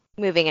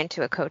 moving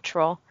into a coach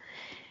role.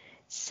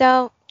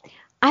 So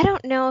I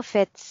don't know if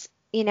it's,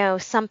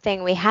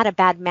 something we had a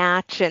bad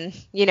match and,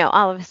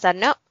 all of a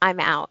sudden, nope,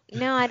 I'm out.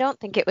 No, I don't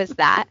think it was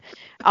that.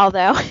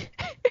 Although,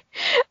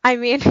 I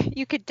mean,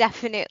 you could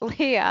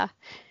definitely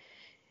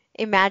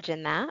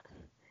imagine that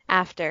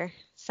after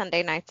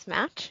Sunday night's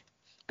match.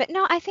 But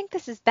no, I think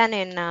this has been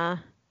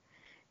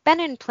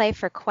in play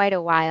for quite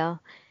a while.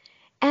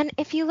 And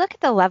if you look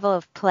at the level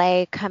of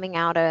play coming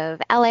out of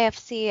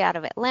LAFC, out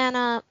of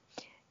Atlanta,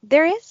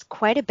 there is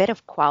quite a bit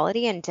of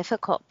quality and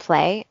difficult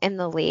play in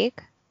the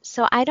league.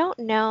 So I don't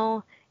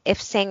know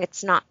if saying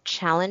it's not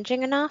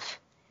challenging enough.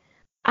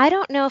 I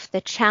don't know if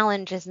the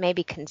challenge is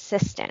maybe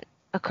consistent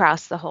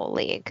across the whole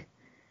league.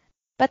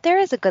 But there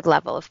is a good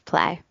level of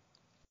play.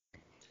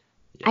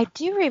 Yeah. I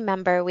do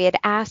remember we had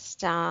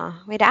asked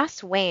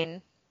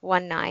Wayne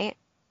one night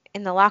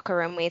in the locker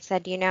room. We had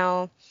said,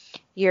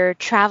 you're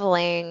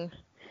traveling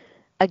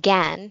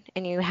again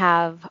and you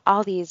have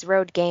all these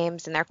road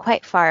games and they're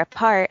quite far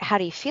apart. How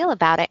do you feel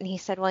about it? And he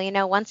said,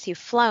 well, once you've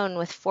flown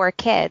with 4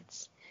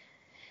 kids,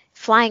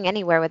 flying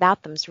anywhere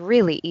without them is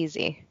really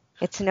easy.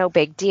 It's no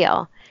big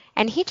deal.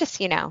 And he just,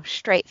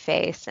 straight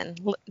face and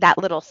that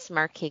little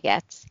smirk he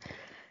gets.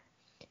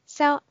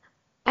 So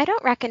I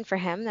don't reckon for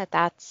him that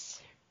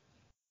that's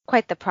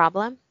quite the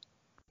problem.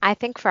 I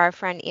think for our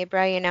friend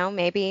Ibra,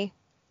 maybe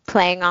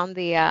playing on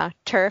the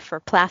turf or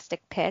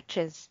plastic pitch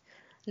is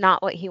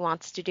not what he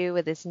wants to do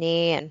with his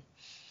knee, and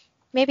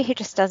maybe he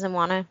just doesn't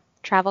want to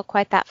travel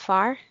quite that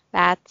far.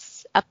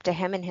 That's up to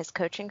him and his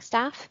coaching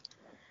staff.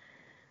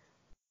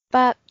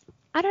 But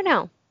I don't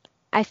know.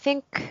 I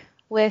think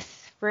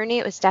with Rooney,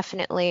 it was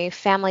definitely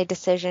family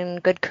decision,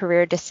 good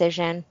career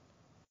decision.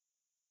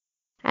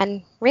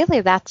 And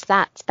really, that's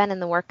that. It's been in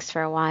the works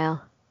for a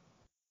while.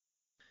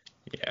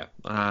 Yeah.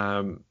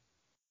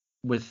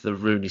 With the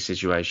Rooney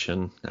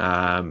situation,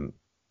 I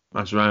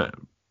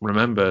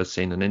remember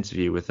seeing an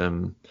interview with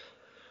him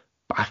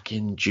back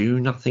in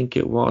June, I think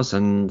it was,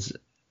 and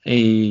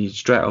he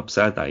straight up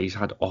said that he's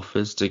had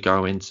offers to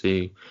go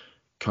into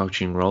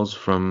coaching roles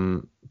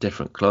from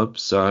different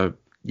clubs. So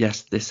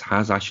yes, this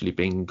has actually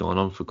been going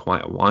on for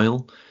quite a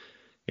while.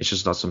 It's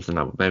just not something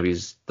that maybe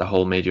the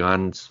whole media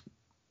and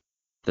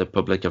the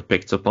public have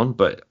picked up on.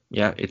 But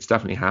yeah, it's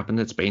definitely happened.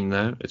 It's been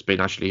there. It's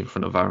been actually in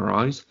front of our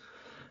eyes.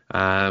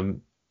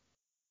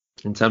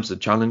 In terms of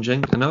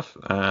challenging enough,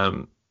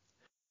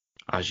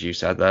 as you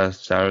said there,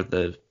 Sarah,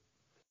 the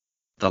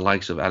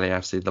likes of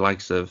LAFC, the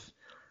likes of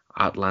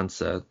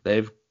Atlanta,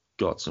 they've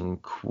got some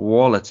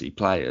quality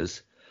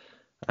players.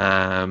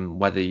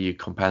 Whether you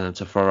compare them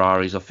to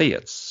Ferraris or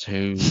Fiats,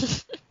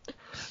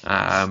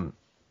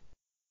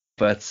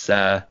 but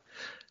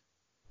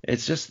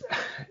it's just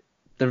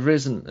there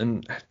isn't,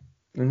 and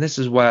this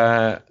is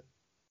where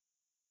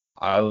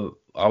I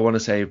want to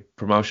say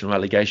promotion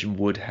relegation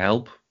would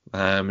help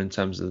in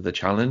terms of the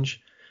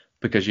challenge,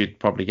 because you'd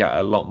probably get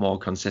a lot more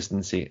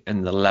consistency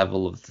in the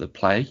level of the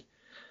play.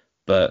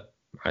 But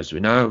as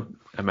we know,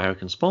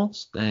 American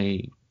sports,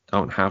 they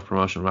don't have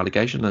promotion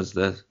relegation as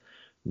the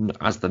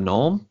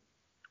norm.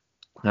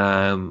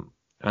 And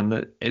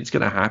it's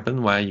going to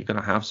happen where you're going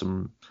to have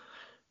some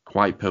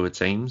quite poor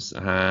teams.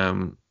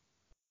 I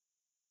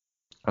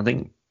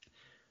think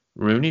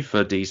Rooney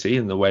for DC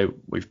and the way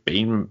we've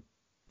been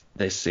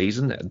this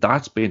season,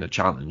 that's been a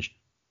challenge,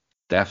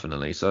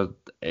 definitely. So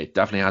it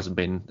definitely hasn't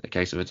been a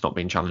case of it's not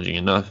been challenging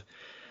enough.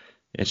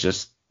 It's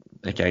just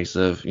a case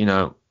of,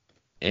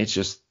 it's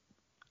just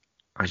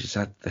as you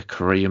said, the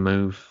career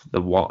move,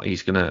 the what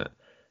he's going to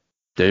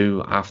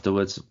do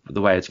afterwards,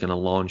 the way it's going to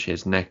launch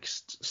his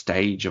next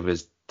stage of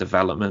his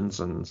development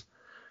and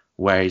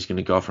where he's going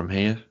to go from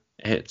here.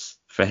 It's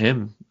for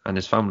him and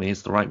his family.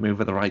 It's the right move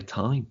at the right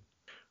time.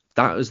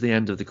 That was the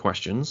end of the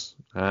questions.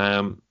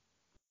 How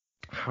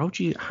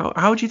do you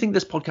think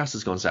this podcast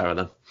has gone, Sarah?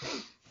 Then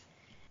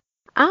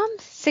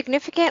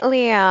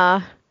significantly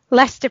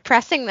less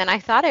depressing than I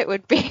thought it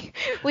would be.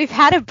 We've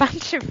had a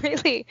bunch of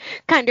really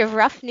kind of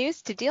rough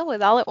news to deal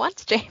with all at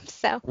once, James.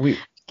 So I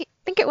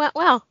think it went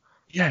well.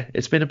 Yeah,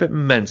 it's been a bit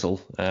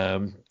mental.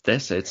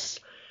 It's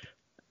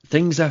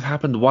things have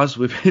happened whilst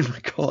we've been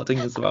recording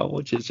as well,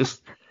 which is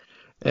just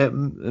it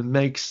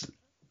makes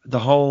the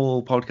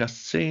whole podcast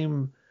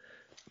seem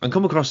and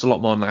come across a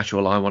lot more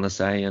natural, I want to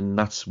say, and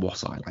that's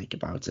what I like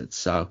about it.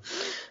 So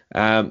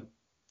we're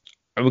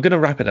going to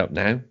wrap it up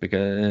now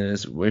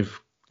because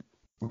I've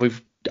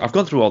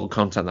gone through all the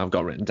content that I've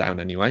got written down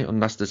anyway,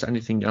 unless there's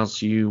anything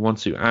else you want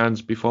to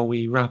add before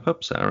we wrap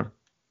up, Sarah.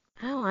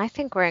 Oh, I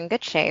think we're in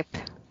good shape,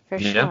 for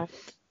sure.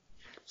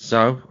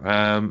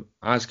 So,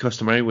 as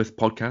customary with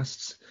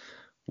podcasts,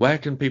 where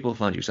can people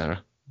find you,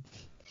 Sarah?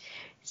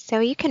 So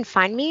you can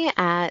find me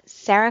at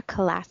Sarah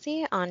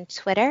Kalassi on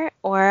Twitter,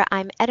 or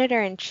I'm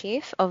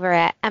editor-in-chief over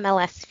at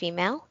MLS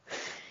Female.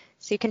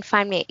 So you can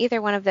find me at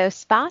either one of those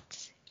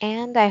spots,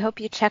 and I hope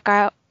you check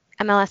out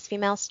MLS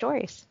Female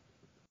stories.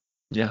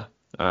 Yeah,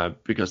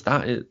 because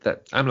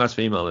that MLS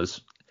Female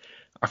is,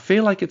 I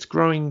feel like it's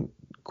growing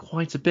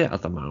quite a bit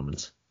at the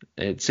moment.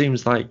 It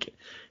seems like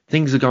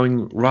things are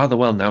going rather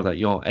well now that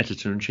you're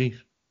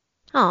editor-in-chief.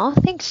 Oh,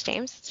 thanks,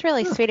 James. It's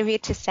really sweet of you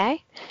to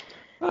say.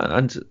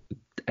 And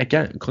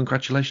again,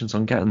 congratulations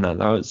on getting that.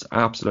 That was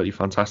absolutely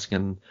fantastic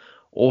and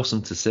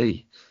awesome to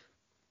see.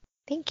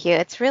 Thank you.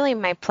 It's really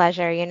my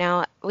pleasure. You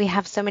know, we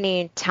have so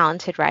many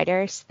talented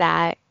writers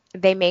that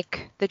they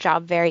make the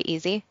job very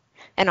easy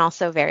and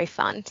also very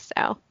fun.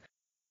 So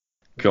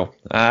cool.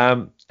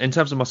 In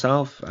terms of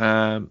myself,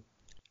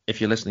 if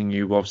you're listening,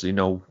 you obviously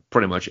know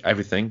pretty much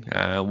everything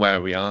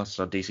where we are.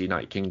 So DC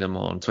United Kingdom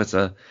on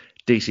Twitter,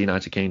 DC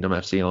United Kingdom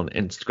FC on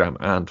Instagram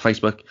and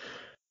Facebook,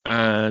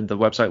 and the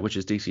website, which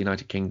is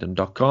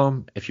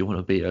dcunitedkingdom.com. If you want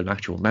to be an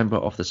actual member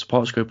of the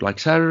supporters group like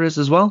Sarah is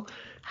as well,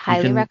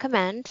 highly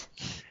recommend.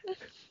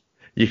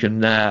 You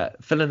can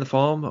fill in the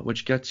form,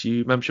 which gets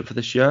you membership for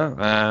this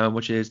year,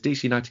 which is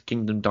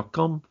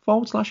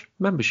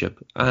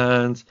dcunitedkingdom.com/membership.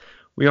 And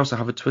we also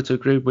have a Twitter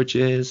group, which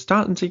is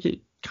starting to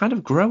kind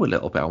of grow a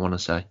little bit, I want to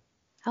say.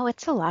 Oh,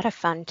 it's a lot of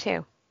fun,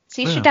 too.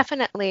 So you should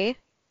definitely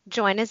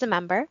join as a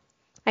member.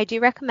 I do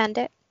recommend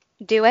it.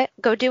 Do it.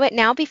 Go do it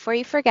now before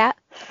you forget.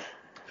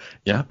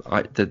 Yeah,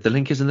 the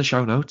link is in the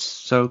show notes.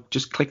 So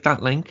just click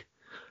that link.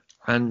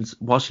 And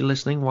whilst you're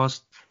listening,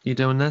 whilst you're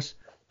doing this,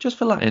 just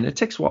fill that in. It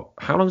takes what?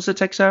 How long does it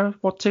take, Sarah?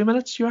 2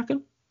 minutes, you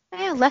reckon?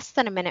 Yeah, less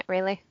than a minute,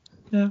 really.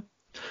 Yeah.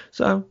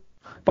 So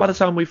by the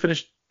time we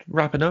finished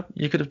wrapping up,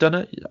 you could have done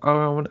it.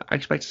 I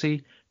expect to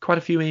see quite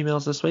a few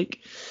emails this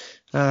week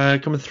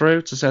coming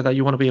through to say that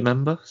you want to be a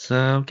member.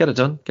 So get it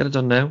done. Get it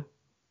done now.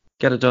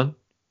 Get it done.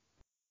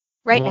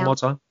 Right now. One more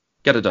time.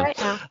 Get it done. Right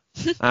now.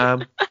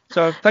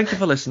 So thank you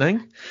for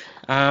listening.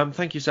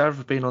 Thank you, Sarah,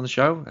 for being on the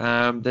show.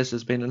 This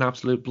has been an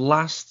absolute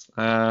blast,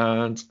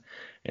 and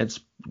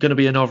it's going to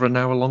be an over an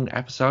hour long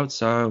episode.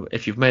 So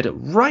if you've made it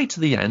right to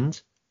the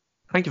end,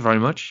 thank you very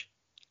much,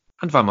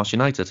 and Vamos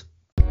United.